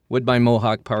cover Woodbine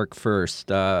Mohawk Park first.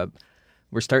 We're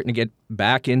starting to get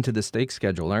back into the stake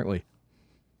schedule, aren't we?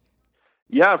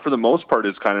 Yeah, for the most part,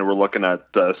 it's kind of, we're looking at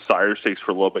sire stakes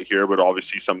for a little bit here, but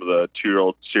obviously some of the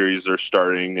 2-year-old series are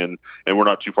starting, and we're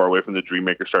not too far away from the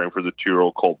Dreammaker starting for the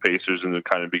 2-year-old Colt Pacers in the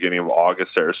kind of beginning of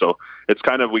August there. So it's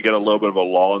kind of, we get a little bit of a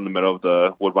lull in the middle of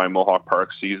the Woodbine Mohawk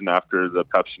Park season after the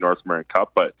Pepsi North American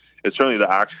Cup, but it's certainly,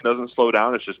 the action doesn't slow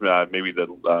down. It's just maybe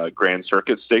the Grand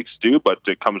Circuit stakes do, but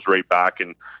it comes right back,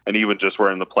 and even just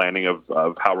we're in the planning of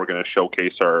how we're going to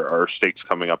showcase our stakes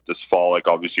coming up this fall, like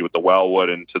obviously with the Wellwood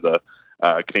and to the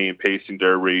Canadian Pacing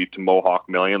Derby to Mohawk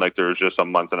Million. Like, there's just a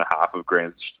month and a half of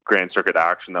Grand Circuit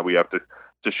action that we have to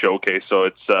showcase. So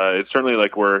it's certainly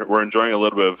like we're enjoying a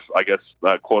little bit of, I guess,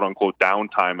 quote unquote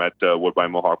downtime at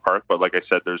Woodbine Mohawk Park. But like I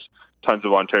said, there's tons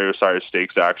of Ontario Sire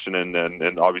Stakes action,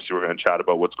 and obviously we're going to chat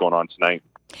about what's going on tonight.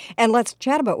 And let's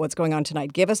chat about what's going on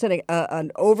tonight. Give us an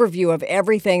overview of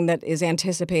everything that is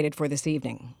anticipated for this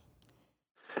evening.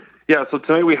 Yeah, so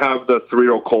tonight we have the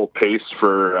 3-year-old colt pace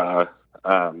for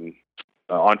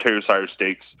Ontario Sire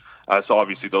Stakes. So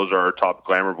obviously those are our top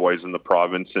glamour boys in the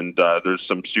province, and there's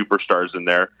some superstars in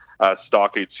there.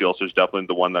 Stockade Sealster is definitely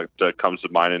the one that comes to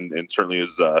mind, and certainly is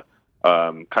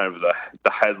kind of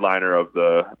the headliner of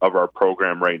our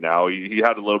program right now. He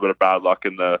had a little bit of bad luck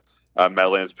in the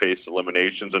Meadowlands Pace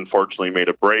eliminations. Unfortunately, made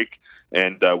a break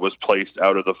and was placed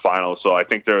out of the final. So I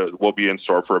think there will be in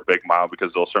store for a big mile,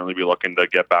 because they'll certainly be looking to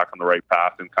get back on the right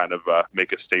path and kind of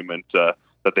make a statement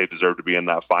that they deserve to be in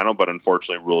that final. But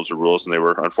unfortunately, rules are rules, and they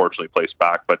were unfortunately placed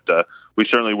back. But we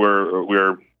certainly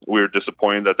were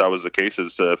disappointed that was the case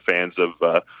as fans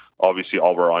of obviously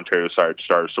all of our Ontario side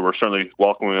stars. So we're certainly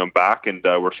welcoming him back, and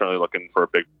we're certainly looking for a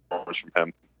big performance from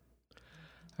him.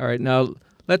 All right, now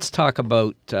let's talk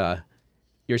about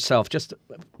yourself, just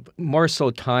more so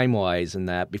time-wise in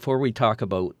that. Before we talk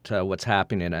about what's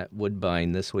happening at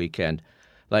Woodbine this weekend,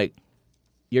 like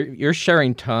you're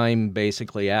sharing time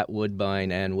basically at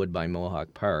Woodbine and Woodbine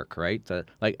Mohawk Park, right?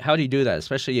 Like, how do you do that,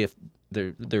 especially if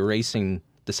they're racing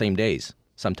the same days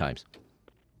sometimes?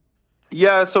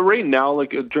 Yeah, so right now,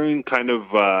 like during kind of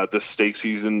the stake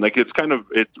season, like it's kind of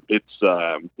it's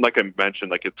like I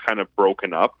mentioned, like it's kind of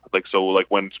broken up. Like so, like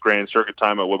when it's Grand Circuit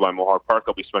time at Woodbine Mohawk Park,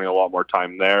 I'll be spending a lot more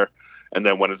time there. And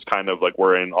then when it's kind of like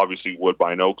we're in, obviously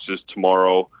Woodbine Oaks is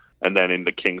tomorrow, and then in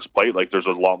the King's Plate, like there's a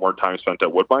lot more time spent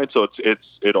at Woodbine. So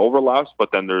it overlaps,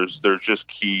 but then there's just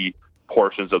key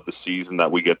portions of the season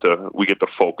that we get to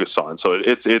focus on. So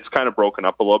it's kind of broken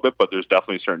up a little bit, but there's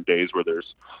definitely certain days where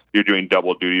you're doing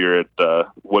double duty. You're at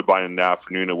Woodbine in the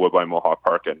afternoon and Woodbine Mohawk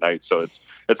Park at night. So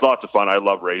it's lots of fun. I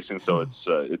love racing, so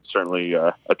it's certainly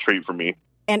a treat for me.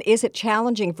 And is it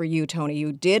challenging for you, Tony?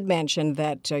 You did mention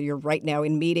that you're right now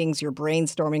in meetings, you're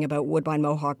brainstorming about Woodbine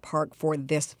Mohawk Park for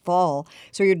this fall.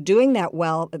 So you're doing that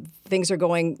while things are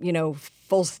going,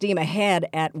 full steam ahead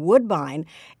at Woodbine.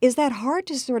 Is that hard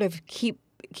to sort of keep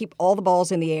all the balls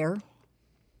in the air?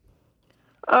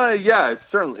 Yeah,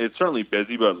 it's certainly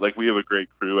busy, but like we have a great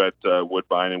crew at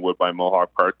Woodbine and Woodbine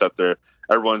Mohawk Park that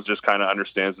everyone's just kind of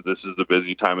understands that this is the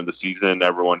busy time of the season, and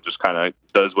everyone just kind of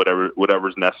does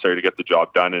whatever's necessary to get the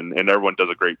job done, and everyone does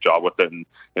a great job with it,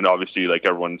 and obviously like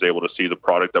everyone's able to see the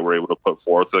product that we're able to put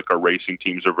forth. Like our racing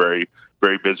teams are very,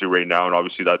 very busy right now, and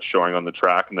obviously that's showing on the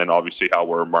track, and then obviously how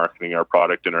we're marketing our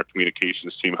product and our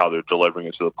communications team, how they're delivering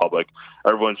it to the public.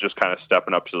 Everyone's just kind of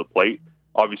stepping up to the plate.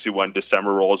 Obviously, when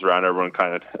December rolls around, everyone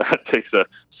kind of takes a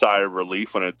sigh of relief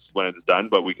when it's done,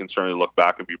 but we can certainly look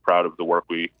back and be proud of the work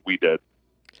we did.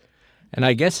 And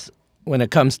I guess when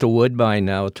it comes to Woodbine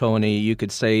now, Tony, you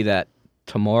could say that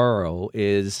tomorrow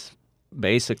is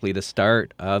basically the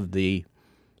start of the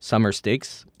summer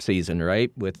stakes season, right?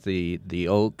 With the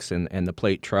Oaks and the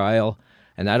Plate Trial.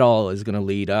 And that all is going to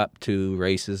lead up to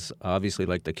races, obviously,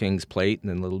 like the King's Plate, and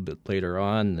then a little bit later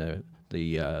on,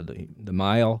 the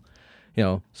mile.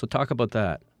 So talk about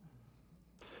that.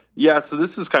 Yeah, so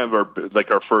this is kind of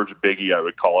our first biggie, I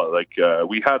would call it. Like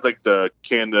we had like the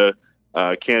Canada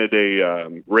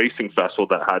Day Racing Festival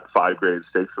that had 5 graded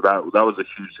stakes, so that was a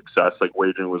huge success. Like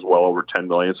wagering was well over 10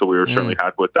 million, so we were certainly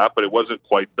happy with that. But it wasn't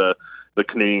quite the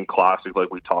Canadian Classic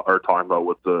like we are talking about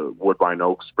with the Woodbine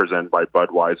Oaks presented by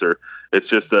Budweiser. It's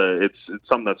just it's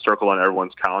something that's circled on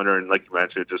everyone's calendar, and like you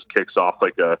mentioned, it just kicks off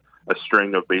like a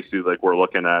string of basically like we're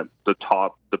looking at the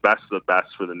best of the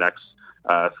best for the next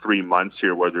 3 months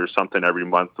here, where there's something every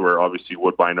month where obviously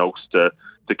Woodbine Oaks to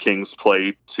King's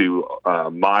Plate to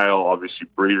Mile, obviously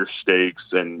Breeder Stakes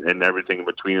and everything in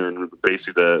between, and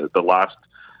basically the last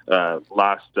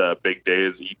big day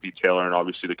is EP Taylor and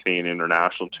obviously the Canadian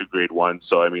International 2 Grade 1.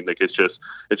 So I mean, like it's just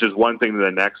one thing to the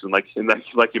next, and like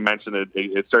you mentioned,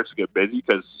 it starts to get busy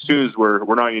because as soon as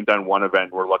we're not even done one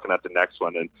event, we're looking at the next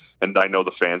one, and I know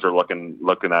the fans are looking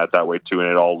at it that way too, and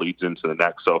it all leads into the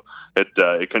next. So it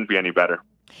couldn't be any better.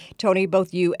 Tony,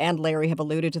 both you and Larry have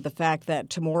alluded to the fact that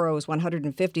tomorrow's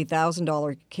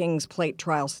 $150,000 King's Plate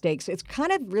Trial Stakes, it's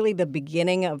kind of really the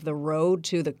beginning of the road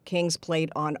to the King's Plate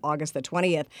on August the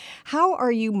 20th. How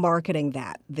are you marketing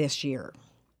that this year?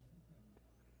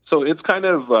 So it's kind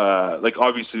of like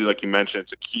obviously, like you mentioned,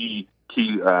 it's a key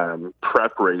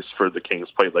prep race for the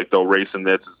King's Plate. Like they'll race in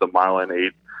this, it's a 1.8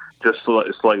 miles, just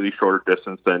slightly shorter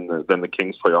distance than the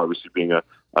King's Plate, obviously being a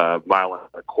 1.25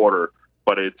 miles.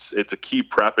 But it's a key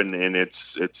prep, and it's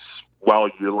well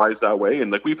utilized that way.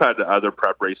 And like we've had other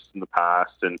prep races in the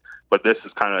past, but this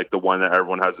is kind of like the one that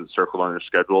everyone has it circled on their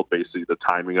schedule. Basically, the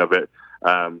timing of it,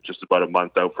 just about a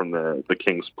month out from the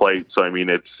King's Plate. So I mean,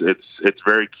 it's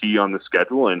very key on the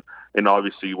schedule, and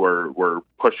obviously we're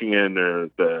pushing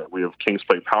in we have King's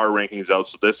Plate power rankings out,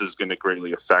 so this is going to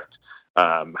greatly affect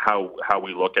how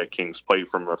we look at King's Plate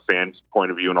from a fan's point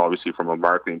of view, and obviously from a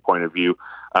marketing point of view.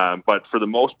 But for the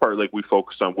most part, like we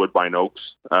focus on Woodbine Oaks.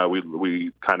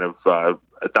 We kind of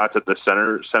that's at the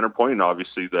center point, and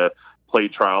obviously the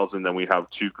plate trials, and then we have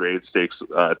 2 grade stakes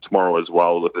tomorrow as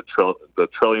well, with the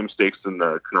Trillium Stakes and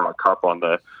the Connaught Cup on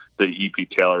the EP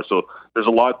Taylor. So there's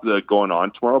a lot going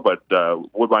on tomorrow, but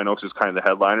Woodbine Oaks is kind of the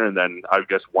headliner, and then I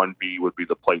guess 1B would be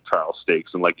the plate trial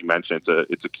stakes. And like you mentioned,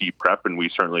 it's a key prep, and we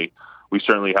certainly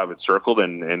have it circled,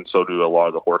 and so do a lot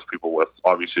of the horse people, with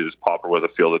obviously this Popper with a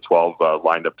field of 12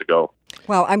 lined up to go.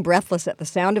 Wow, I'm breathless at the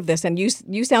sound of this, and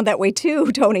you sound that way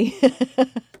too, Tony.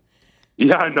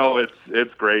 Yeah, no,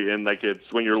 it's great, and like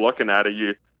it's when you're looking at it,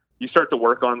 you start to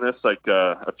work on this like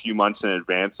a few months in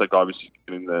advance, like obviously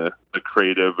getting the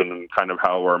creative and kind of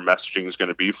how our messaging is going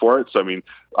to be for it. So I mean,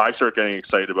 I start getting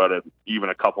excited about it even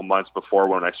a couple months before,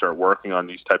 when I start working on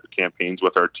these type of campaigns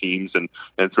with our teams and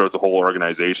throughout the whole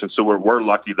organization. So we're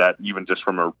lucky that even just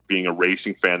from being a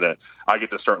racing fan, that I get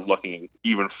to start looking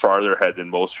even farther ahead than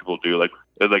most people do. Like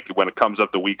when it comes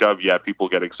up the week of, yeah, people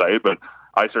get excited, but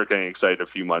I start getting excited a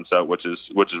few months out, which is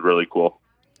really cool.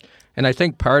 And I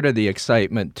think part of the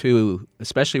excitement, too,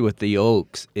 especially with the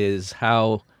Oaks, is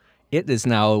how it is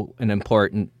now an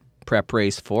important prep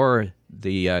race for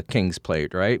the King's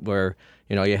Plate, right? Where,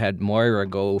 you had Moira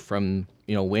go from,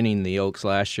 winning the Oaks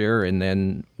last year and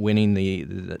then winning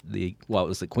the it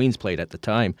was the Queen's Plate at the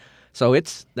time. So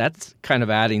that's kind of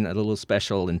adding a little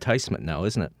special enticement now,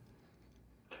 isn't it?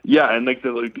 Yeah, and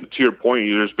to your point,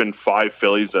 there's been 5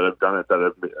 fillies that have done it,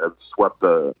 that have swept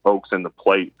the Oaks in the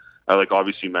Plate. Like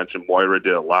obviously you mentioned, Moira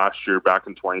did it last year. Back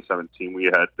in 2017, we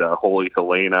had Holy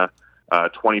Helena.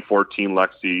 2014,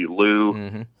 Lexi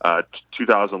Liu.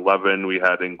 2011, we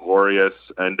had Inglorious,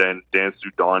 and then Dance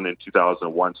Through Dawn in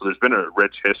 2001. So there's been a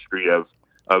rich history of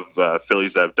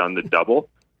fillies that have done the double,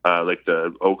 like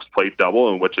the Oaks Plate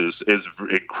double, and which is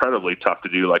incredibly tough to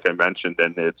do, like I mentioned.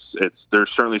 And there's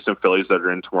certainly some fillies that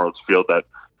are in tomorrow's field that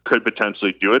could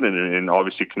potentially do it, and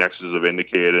obviously connections have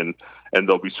indicated, and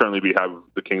they'll certainly have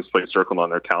the King's Plate circled on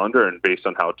their calendar, and based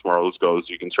on how tomorrow's goes,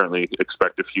 you can certainly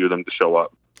expect a few of them to show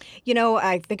up.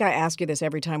 I think I ask you this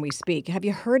every time we speak. Have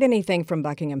you heard anything from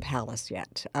Buckingham Palace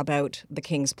yet about the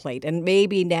King's Plate? And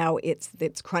maybe now it's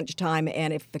crunch time,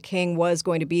 and if the King was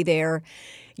going to be there,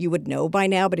 you would know by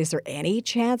now, but is there any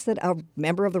chance that a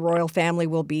member of the royal family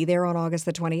will be there on August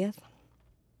the 20th?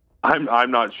 I'm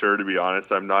not sure, to be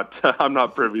honest. I'm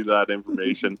not privy to that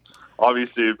information.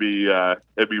 Obviously, it'd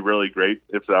be really great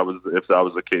if that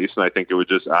was the case, and I think it would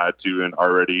just add to an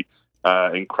already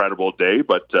incredible day.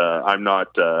 But I'm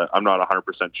not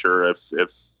 100% sure if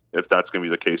that's going to be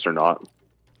the case or not.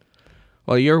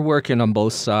 Well, you're working on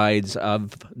both sides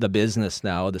of the business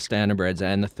now, the Standardbreds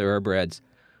and the Thoroughbreds.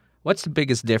 What's the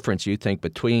biggest difference, you think,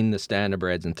 between the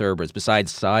Standardbreds and Thoroughbreds,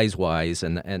 besides size-wise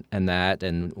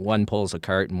and one pulls a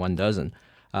cart and one doesn't?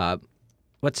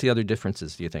 What's the other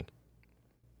differences, do you think?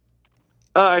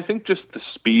 I think just the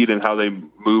speed and how they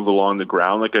move along the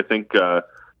ground. Like I think,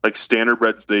 like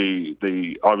Standardbreds,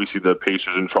 they obviously the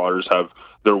pacers and trotters have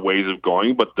their ways of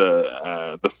going, but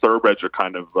the Thoroughbreds are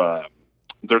kind of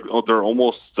they're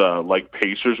almost like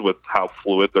pacers with how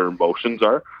fluid their emotions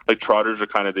are. Like trotters are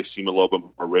kind of, they seem a little bit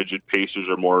more rigid. Pacers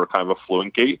are more kind of a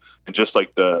fluent gait, and just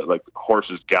like the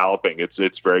horses galloping,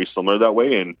 it's very similar that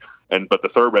way. But the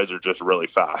Thoroughbreds are just really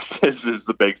fast. This is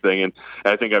the big thing, and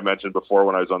I think I mentioned before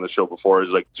when I was on the show before, is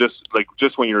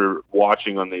just when you're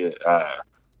watching on the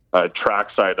track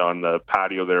side on the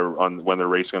patio there when they're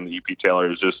racing on the EP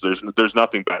Taylor, is just there's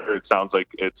nothing better. It sounds like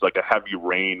it's like a heavy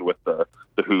rain with the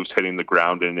hooves hitting the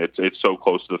ground, and it's so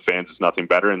close to the fans. It's nothing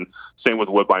better. And same with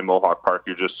Woodbine Mohawk Park,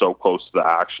 you're just so close to the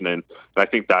action, and I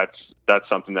think that's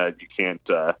something that you can't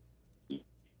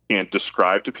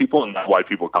describe to people, and that's why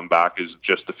people come back, is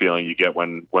just the feeling you get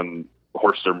when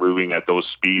horses are moving at those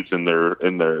speeds and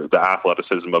the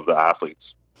athleticism of the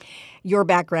athletes. Your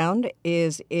background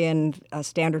is in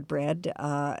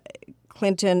Standardbred,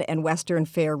 Clinton and Western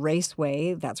Fair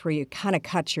Raceway. That's where you kind of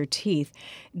cut your teeth.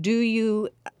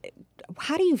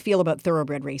 How do you feel about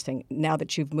thoroughbred racing now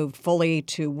that you've moved fully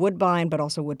to Woodbine, but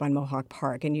also Woodbine Mohawk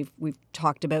Park? And we've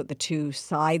talked about the two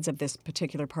sides of this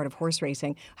particular part of horse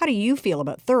racing. How do you feel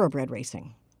about thoroughbred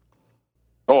racing?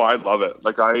 Oh, I love it.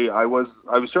 Like I was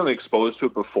certainly exposed to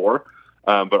it before,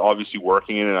 but obviously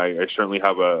working in it, I certainly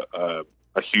have a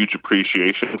a huge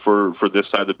appreciation for this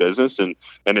side of the business, and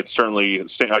it's certainly,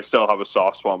 I still have a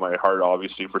soft spot in my heart,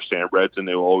 obviously, for Standardbreds, and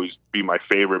they will always be my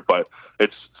favorite. But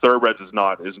Thoroughbreds is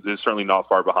certainly not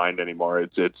far behind anymore.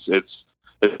 It's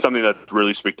something that's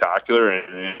really spectacular,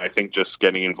 and I think just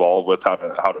getting involved with how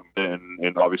to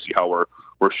and obviously how we're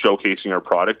showcasing our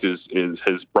product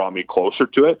has brought me closer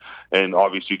to it, and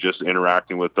obviously just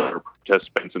interacting with our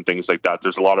participants and things like that.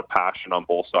 There's a lot of passion on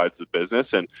both sides of the business,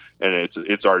 and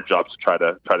it's our job to try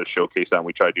to showcase that, and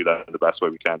we try to do that in the best way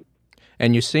we can.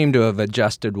 And you seem to have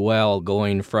adjusted well,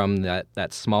 going from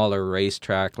that smaller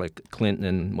racetrack like Clinton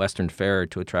and Western Fair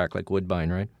to a track like Woodbine,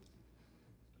 right?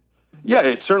 Yeah,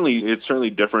 it's certainly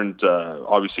different.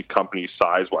 Obviously, company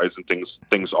size-wise and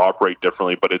things operate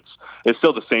differently, but it's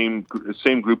still the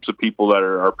same groups of people that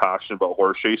are passionate about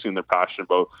horse racing. They're passionate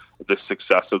about the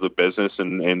success of the business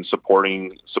and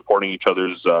supporting each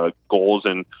other's goals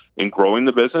and growing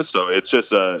the business. So it's just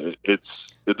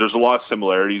there's a lot of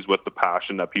similarities with the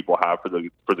passion that people have for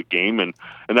the game, and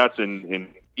that's in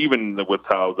even with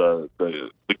how the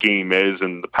game is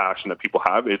and the passion that people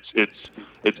have, it's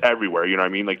everywhere. You know what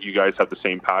I mean? Like, you guys have the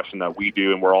same passion that we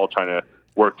do, and we're all trying to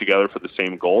work together for the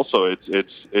same goal. So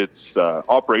it's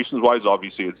operations wise,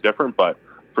 obviously it's different, but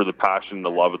for the passion,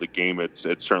 the love of the game,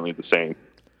 it's certainly the same.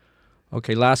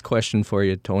 Okay, last question for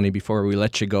you, Tony, before we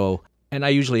let you go. And I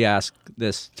usually ask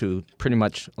this to pretty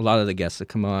much a lot of the guests that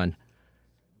come on.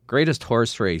 Greatest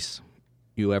horse race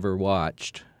you ever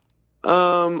watched?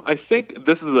 I think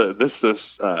this is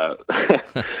a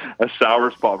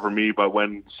sour spot for me, but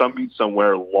when Some Beat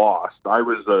Somewhere lost, I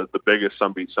was the biggest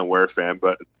Some Beat Somewhere fan,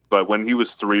 but when he was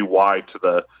 3 wide to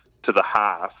the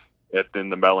half in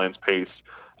the Meadowlands Pace,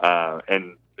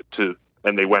 and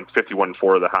they went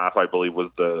 51-4 the half, I believe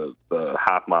was the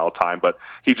half mile time, but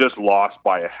he just lost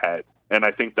by a head. And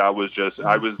I think that was just,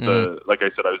 like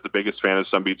I said, I was the biggest fan of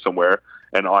Some Beat Somewhere,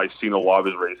 and I've seen a lot of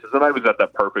his races, and I was at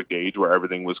that perfect age where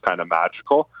everything was kind of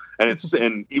magical. And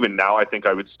and even now, I think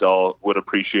I would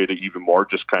appreciate it even more,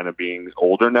 just kind of being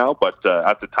older now. But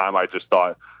at the time, I just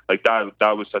thought like that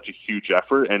was such a huge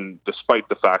effort. And despite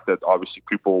the fact that obviously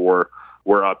people were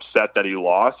upset that he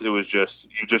lost, it was just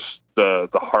the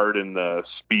heart and the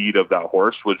speed of that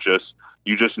horse was just.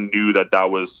 You just knew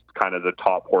that was kind of the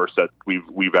top horse that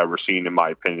we've ever seen, in my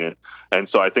opinion. And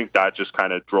so I think that just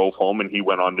kind of drove home, and he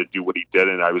went on to do what he did,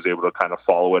 and I was able to kind of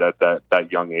follow it at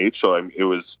that young age. So it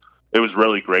was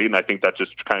really great, and I think that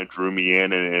just kind of drew me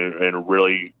in and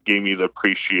really gave me the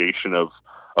appreciation of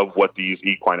what these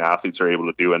equine athletes are able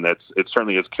to do, and it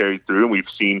certainly has carried through. And we've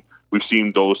seen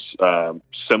those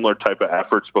similar type of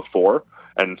efforts before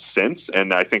and since,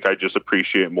 and I think I just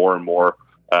appreciate more and more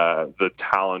the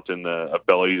talent and the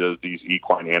ability of these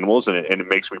equine animals, and it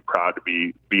makes me proud to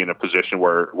be in a position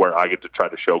where I get to try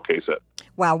to showcase it.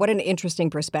 Wow, what an interesting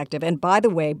perspective. And by the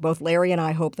way, both Larry and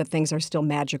I hope that things are still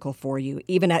magical for you,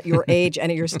 even at your age, and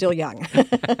you're still young.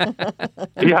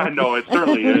 Yeah, no, it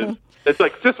certainly is. It's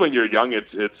like just when you're young,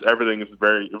 it's everything is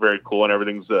very, very cool, and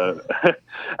everything's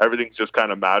just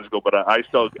kind of magical. But I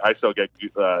still get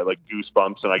like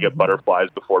goosebumps, and I get butterflies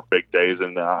before big days,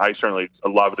 and I certainly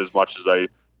love it as much as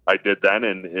I did then,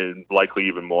 and likely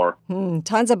even more.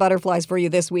 Tons of butterflies for you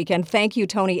this weekend. Thank you,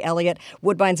 Tony Elliott,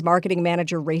 Woodbine's marketing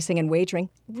manager, racing and wagering.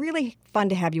 Really fun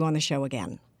to have you on the show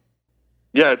again.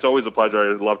 Yeah, it's always a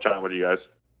pleasure. I love chatting with you guys.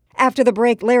 After the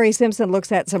break, Larry Simpson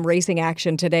looks at some racing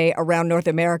action today around North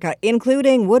America,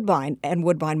 including Woodbine and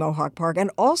Woodbine Mohawk Park, and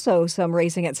also some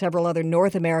racing at several other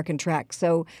North American tracks.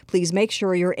 So please make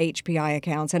sure your HPI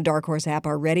accounts and Dark Horse app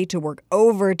are ready to work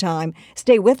overtime.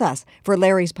 Stay with us for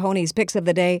Larry's Ponies Picks of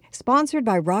the Day, sponsored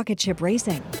by Rocket Ship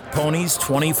Racing. Ponies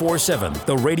 24/7,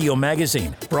 the radio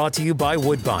magazine, brought to you by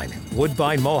Woodbine,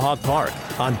 Woodbine Mohawk Park,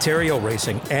 Ontario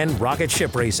Racing, and Rocket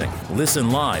Ship Racing.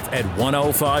 Listen live at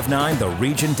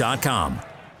 1059theregion.com.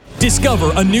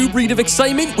 Discover a new breed of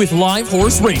excitement with live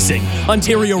horse racing.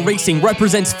 Ontario Racing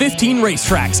represents 15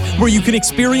 racetracks where you can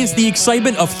experience the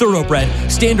excitement of thoroughbred,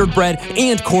 standardbred,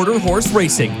 and quarter horse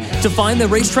racing. To find the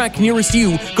racetrack nearest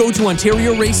you, go to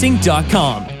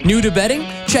OntarioRacing.com. New to betting?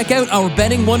 Check out our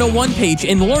Betting 101 page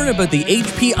and learn about the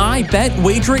HPI bet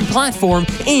wagering platform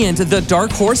and the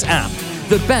Dark Horse app.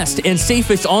 The best and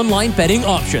safest online betting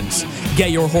options.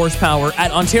 Get your horsepower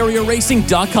at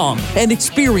OntarioRacing.com and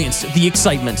experience the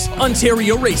excitement.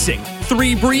 Ontario Racing.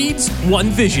 3 breeds, 1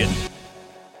 vision.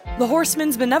 The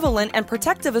Horsemen's Benevolent and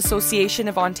Protective Association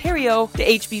of Ontario, the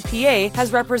HBPA,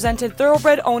 has represented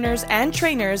thoroughbred owners and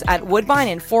trainers at Woodbine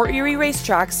and Fort Erie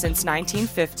racetracks since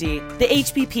 1950. The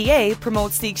HBPA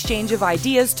promotes the exchange of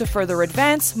ideas to further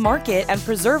advance, market, and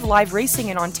preserve live racing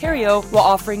in Ontario while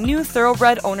offering new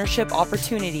thoroughbred ownership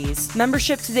opportunities.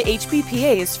 Membership to the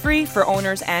HBPA is free for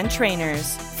owners and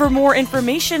trainers. For more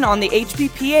information on the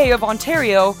HBPA of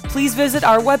Ontario, please visit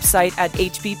our website at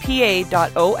hbpa.on.ca.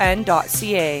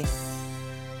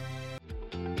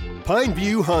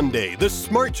 Pineview Hyundai, the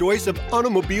smart choice of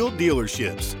automobile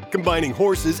dealerships, combining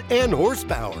horses and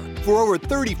horsepower. For over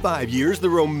 35 years, the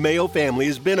Romeo family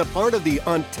has been a part of the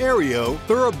Ontario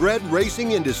thoroughbred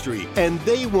racing industry, and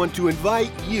they want to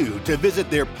invite you to visit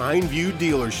their Pineview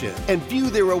dealership and view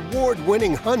their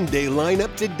award-winning Hyundai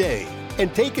lineup today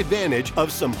and take advantage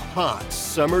of some hot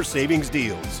summer savings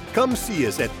deals. Come see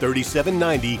us at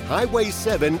 3790 Highway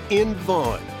 7 in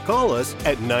Vaughan. Call us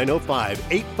at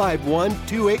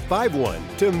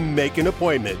 905-851-2851 to make an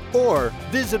appointment, or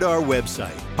visit our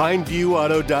website,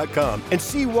 pineviewauto.com, and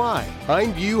see why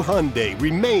Pineview Hyundai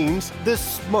remains the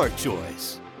smart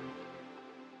choice.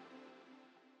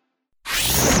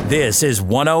 This is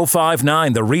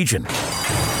 1059 The Region.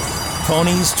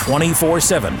 Ponies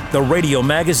 24/7, the radio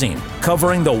magazine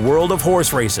covering the world of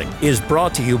horse racing, is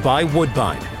brought to you by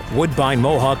Woodbine, Woodbine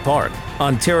Mohawk Park,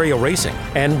 Ontario Racing,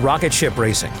 and Rocket Ship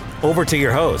Racing. Over to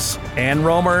your hosts, Ann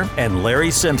Romer and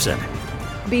Larry Simpson.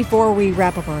 Before we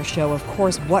wrap up our show, of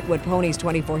course, what would Ponies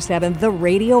 24/7, the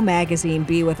radio magazine,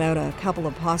 be without a couple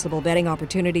of possible betting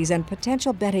opportunities and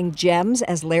potential betting gems,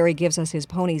 as Larry gives us his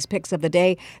Ponies Picks of the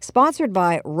day, sponsored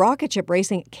by Rocket Ship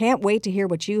Racing. Can't wait to hear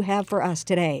what you have for us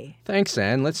today. Thanks,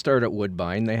 Ann. Let's start at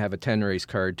Woodbine. They have a 10-race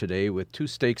card today with 2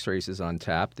 stakes races on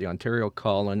tap, the Ontario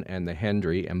Colin and the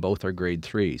Hendry, and both are Grade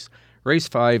 3s. Race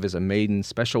 5 is a maiden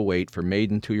special weight for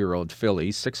maiden 2-year-old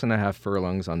fillies, 6.5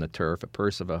 furlongs on the turf, a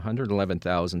purse of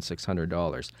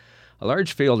 $111,600. A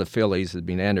large field of fillies has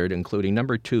been entered, including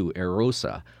number 2,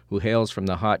 Erosa, who hails from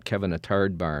the hot Kevin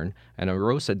Attard barn, and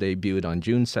Erosa debuted on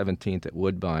June 17th at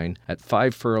Woodbine at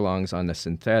 5 furlongs on the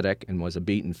synthetic and was a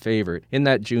beaten favorite. In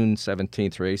that June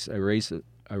 17th race,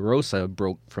 Erosa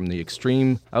broke from the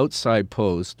extreme outside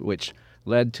post, which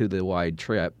led to the wide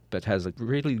trip, but has a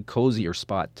really cozier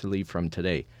spot to leave from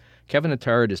today. Kevin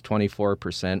Attard is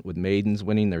 24%, with maidens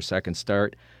winning their second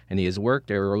start, and he has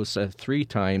worked Erosa 3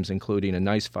 times, including a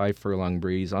nice 5-furlong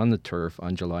breeze on the turf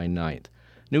on July 9th.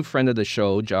 New friend of the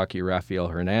show, jockey Raphael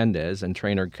Hernandez, and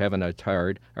trainer Kevin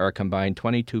Attard are a combined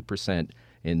 22%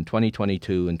 in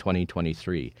 2022 and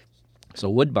 2023. So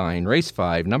Woodbine, race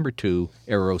 5, number 2,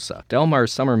 Erosa. Delmar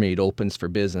Summermead opens for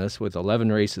business with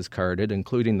 11 races carded,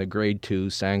 including the Grade 2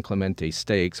 San Clemente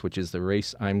Stakes, which is the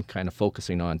race I'm kind of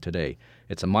focusing on today.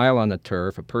 It's a mile on the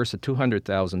turf, a purse of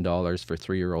 $200,000 for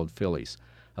 3-year-old fillies.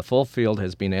 A full field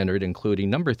has been entered, including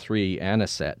number 3,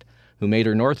 Anisette, who made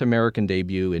her North American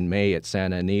debut in May at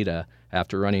Santa Anita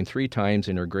after running 3 times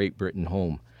in her Great Britain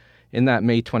home. In that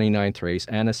May 29th race,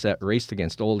 Anisette raced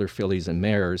against older fillies and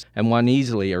mares and won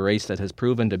easily, a race that has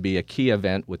proven to be a key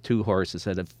event with 2 horses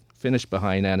that have finished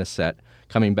behind Anisette,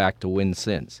 coming back to win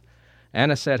since.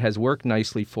 Anisette has worked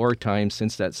nicely 4 times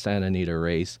since that Santa Anita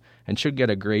race and should get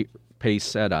a great pace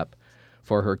setup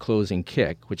for her closing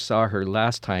kick, which saw her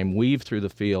last time weave through the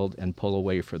field and pull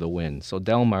away for the win. So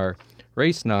Delmar,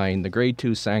 race 9, the Grade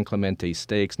 2 San Clemente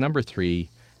Stakes, number 3,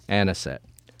 Anisette.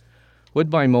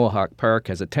 Woodbine Mohawk Park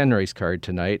has a 10-race card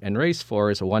tonight, and race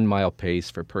 4 is a 1-mile pace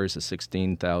for purse of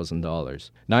 $16,000.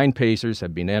 9 pacers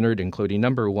have been entered, including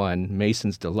number 1,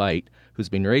 Mason's Delight, who's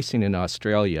been racing in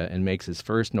Australia and makes his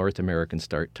first North American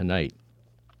start tonight.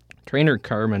 Trainer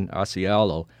Carmen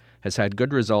Asialo has had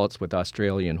good results with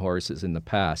Australian horses in the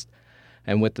past,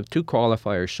 and with the 2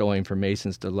 qualifiers showing for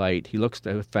Mason's Delight, he looks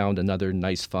to have found another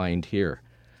nice find here.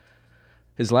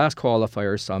 His last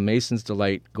qualifier saw Mason's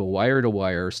Delight go wire to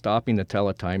wire, stopping the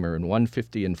teletimer in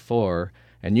 1:50.4,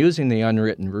 and using the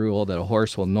unwritten rule that a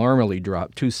horse will normally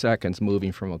drop 2 seconds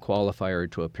moving from a qualifier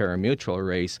to a parimutuel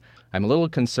race. I'm a little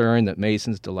concerned that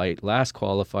Mason's Delight last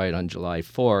qualified on July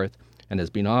 4th and has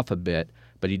been off a bit,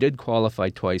 but he did qualify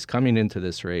twice coming into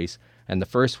this race, and the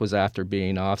first was after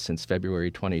being off since February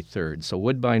 23rd. So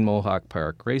Woodbine Mohawk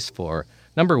Park, race 4,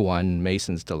 number 1,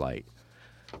 Mason's Delight.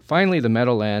 Finally, the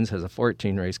Meadowlands has a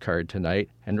 14-race card tonight,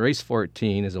 and race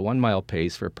 14 is a 1-mile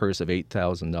pace for a purse of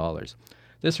 $8,000.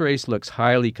 This race looks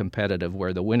highly competitive,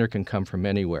 where the winner can come from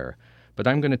anywhere, but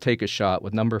I'm going to take a shot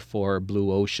with number 4,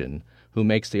 Blue Ocean, who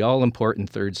makes the all-important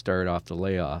third start off the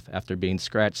layoff after being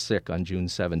scratched sick on June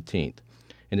 17th.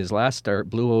 In his last start,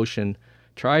 Blue Ocean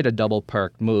tried a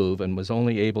double-parked move and was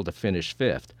only able to finish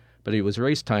 5th, but he was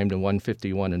race timed in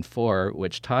 1:51 and 4,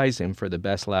 which ties him for the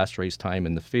best last race time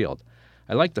in the field.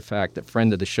 I like the fact that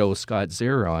friend of the show, Scott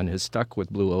Zeron, has stuck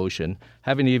with Blue Ocean,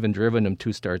 having even driven him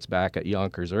 2 starts back at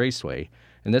Yonkers Raceway.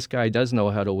 And this guy does know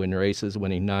how to win races,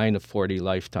 winning 9 of 40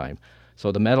 lifetime.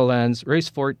 So the Meadowlands, race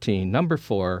 14, number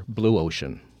 4, Blue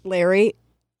Ocean. Larry,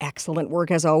 excellent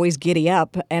work as always. Giddy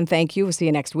up, and thank you. We'll see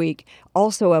you next week.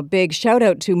 Also, a big shout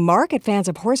out to Mark at Fans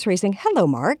of Horse Racing. Hello,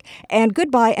 Mark. And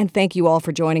goodbye, and thank you all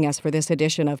for joining us for this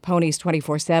edition of Ponies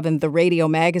 24/7, the radio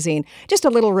magazine. Just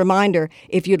a little reminder,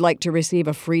 if you'd like to receive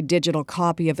a free digital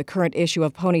copy of the current issue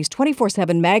of Ponies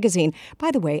 24/7 magazine,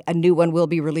 by the way, a new one will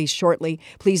be released shortly,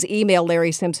 please email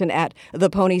Larry Simpson at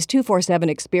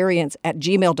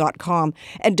theponies247experience@gmail.com.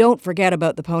 And don't forget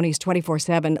about the Ponies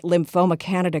 24/7 Lymphoma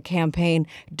Canada campaign.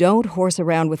 Don't horse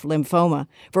around with lymphoma.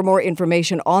 For more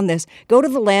information on this, go to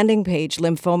the landing page,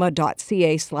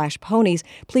 lymphoma.ca/ponies.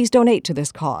 Please donate to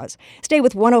this cause. Stay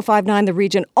with 105.9 The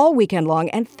Region all weekend long,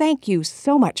 and thank you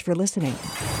so much for listening.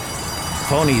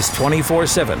 Ponies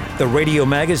 24/7, the radio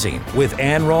magazine with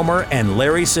Ann Romer and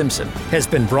Larry Simpson, has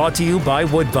been brought to you by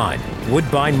Woodbine,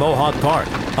 Woodbine Mohawk Park,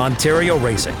 Ontario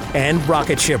Racing, and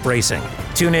Rocket Ship Racing.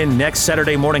 Tune in next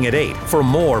Saturday morning at 8 for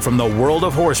more from the world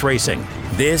of horse racing.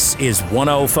 This is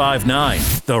 105.9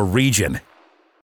 The Region.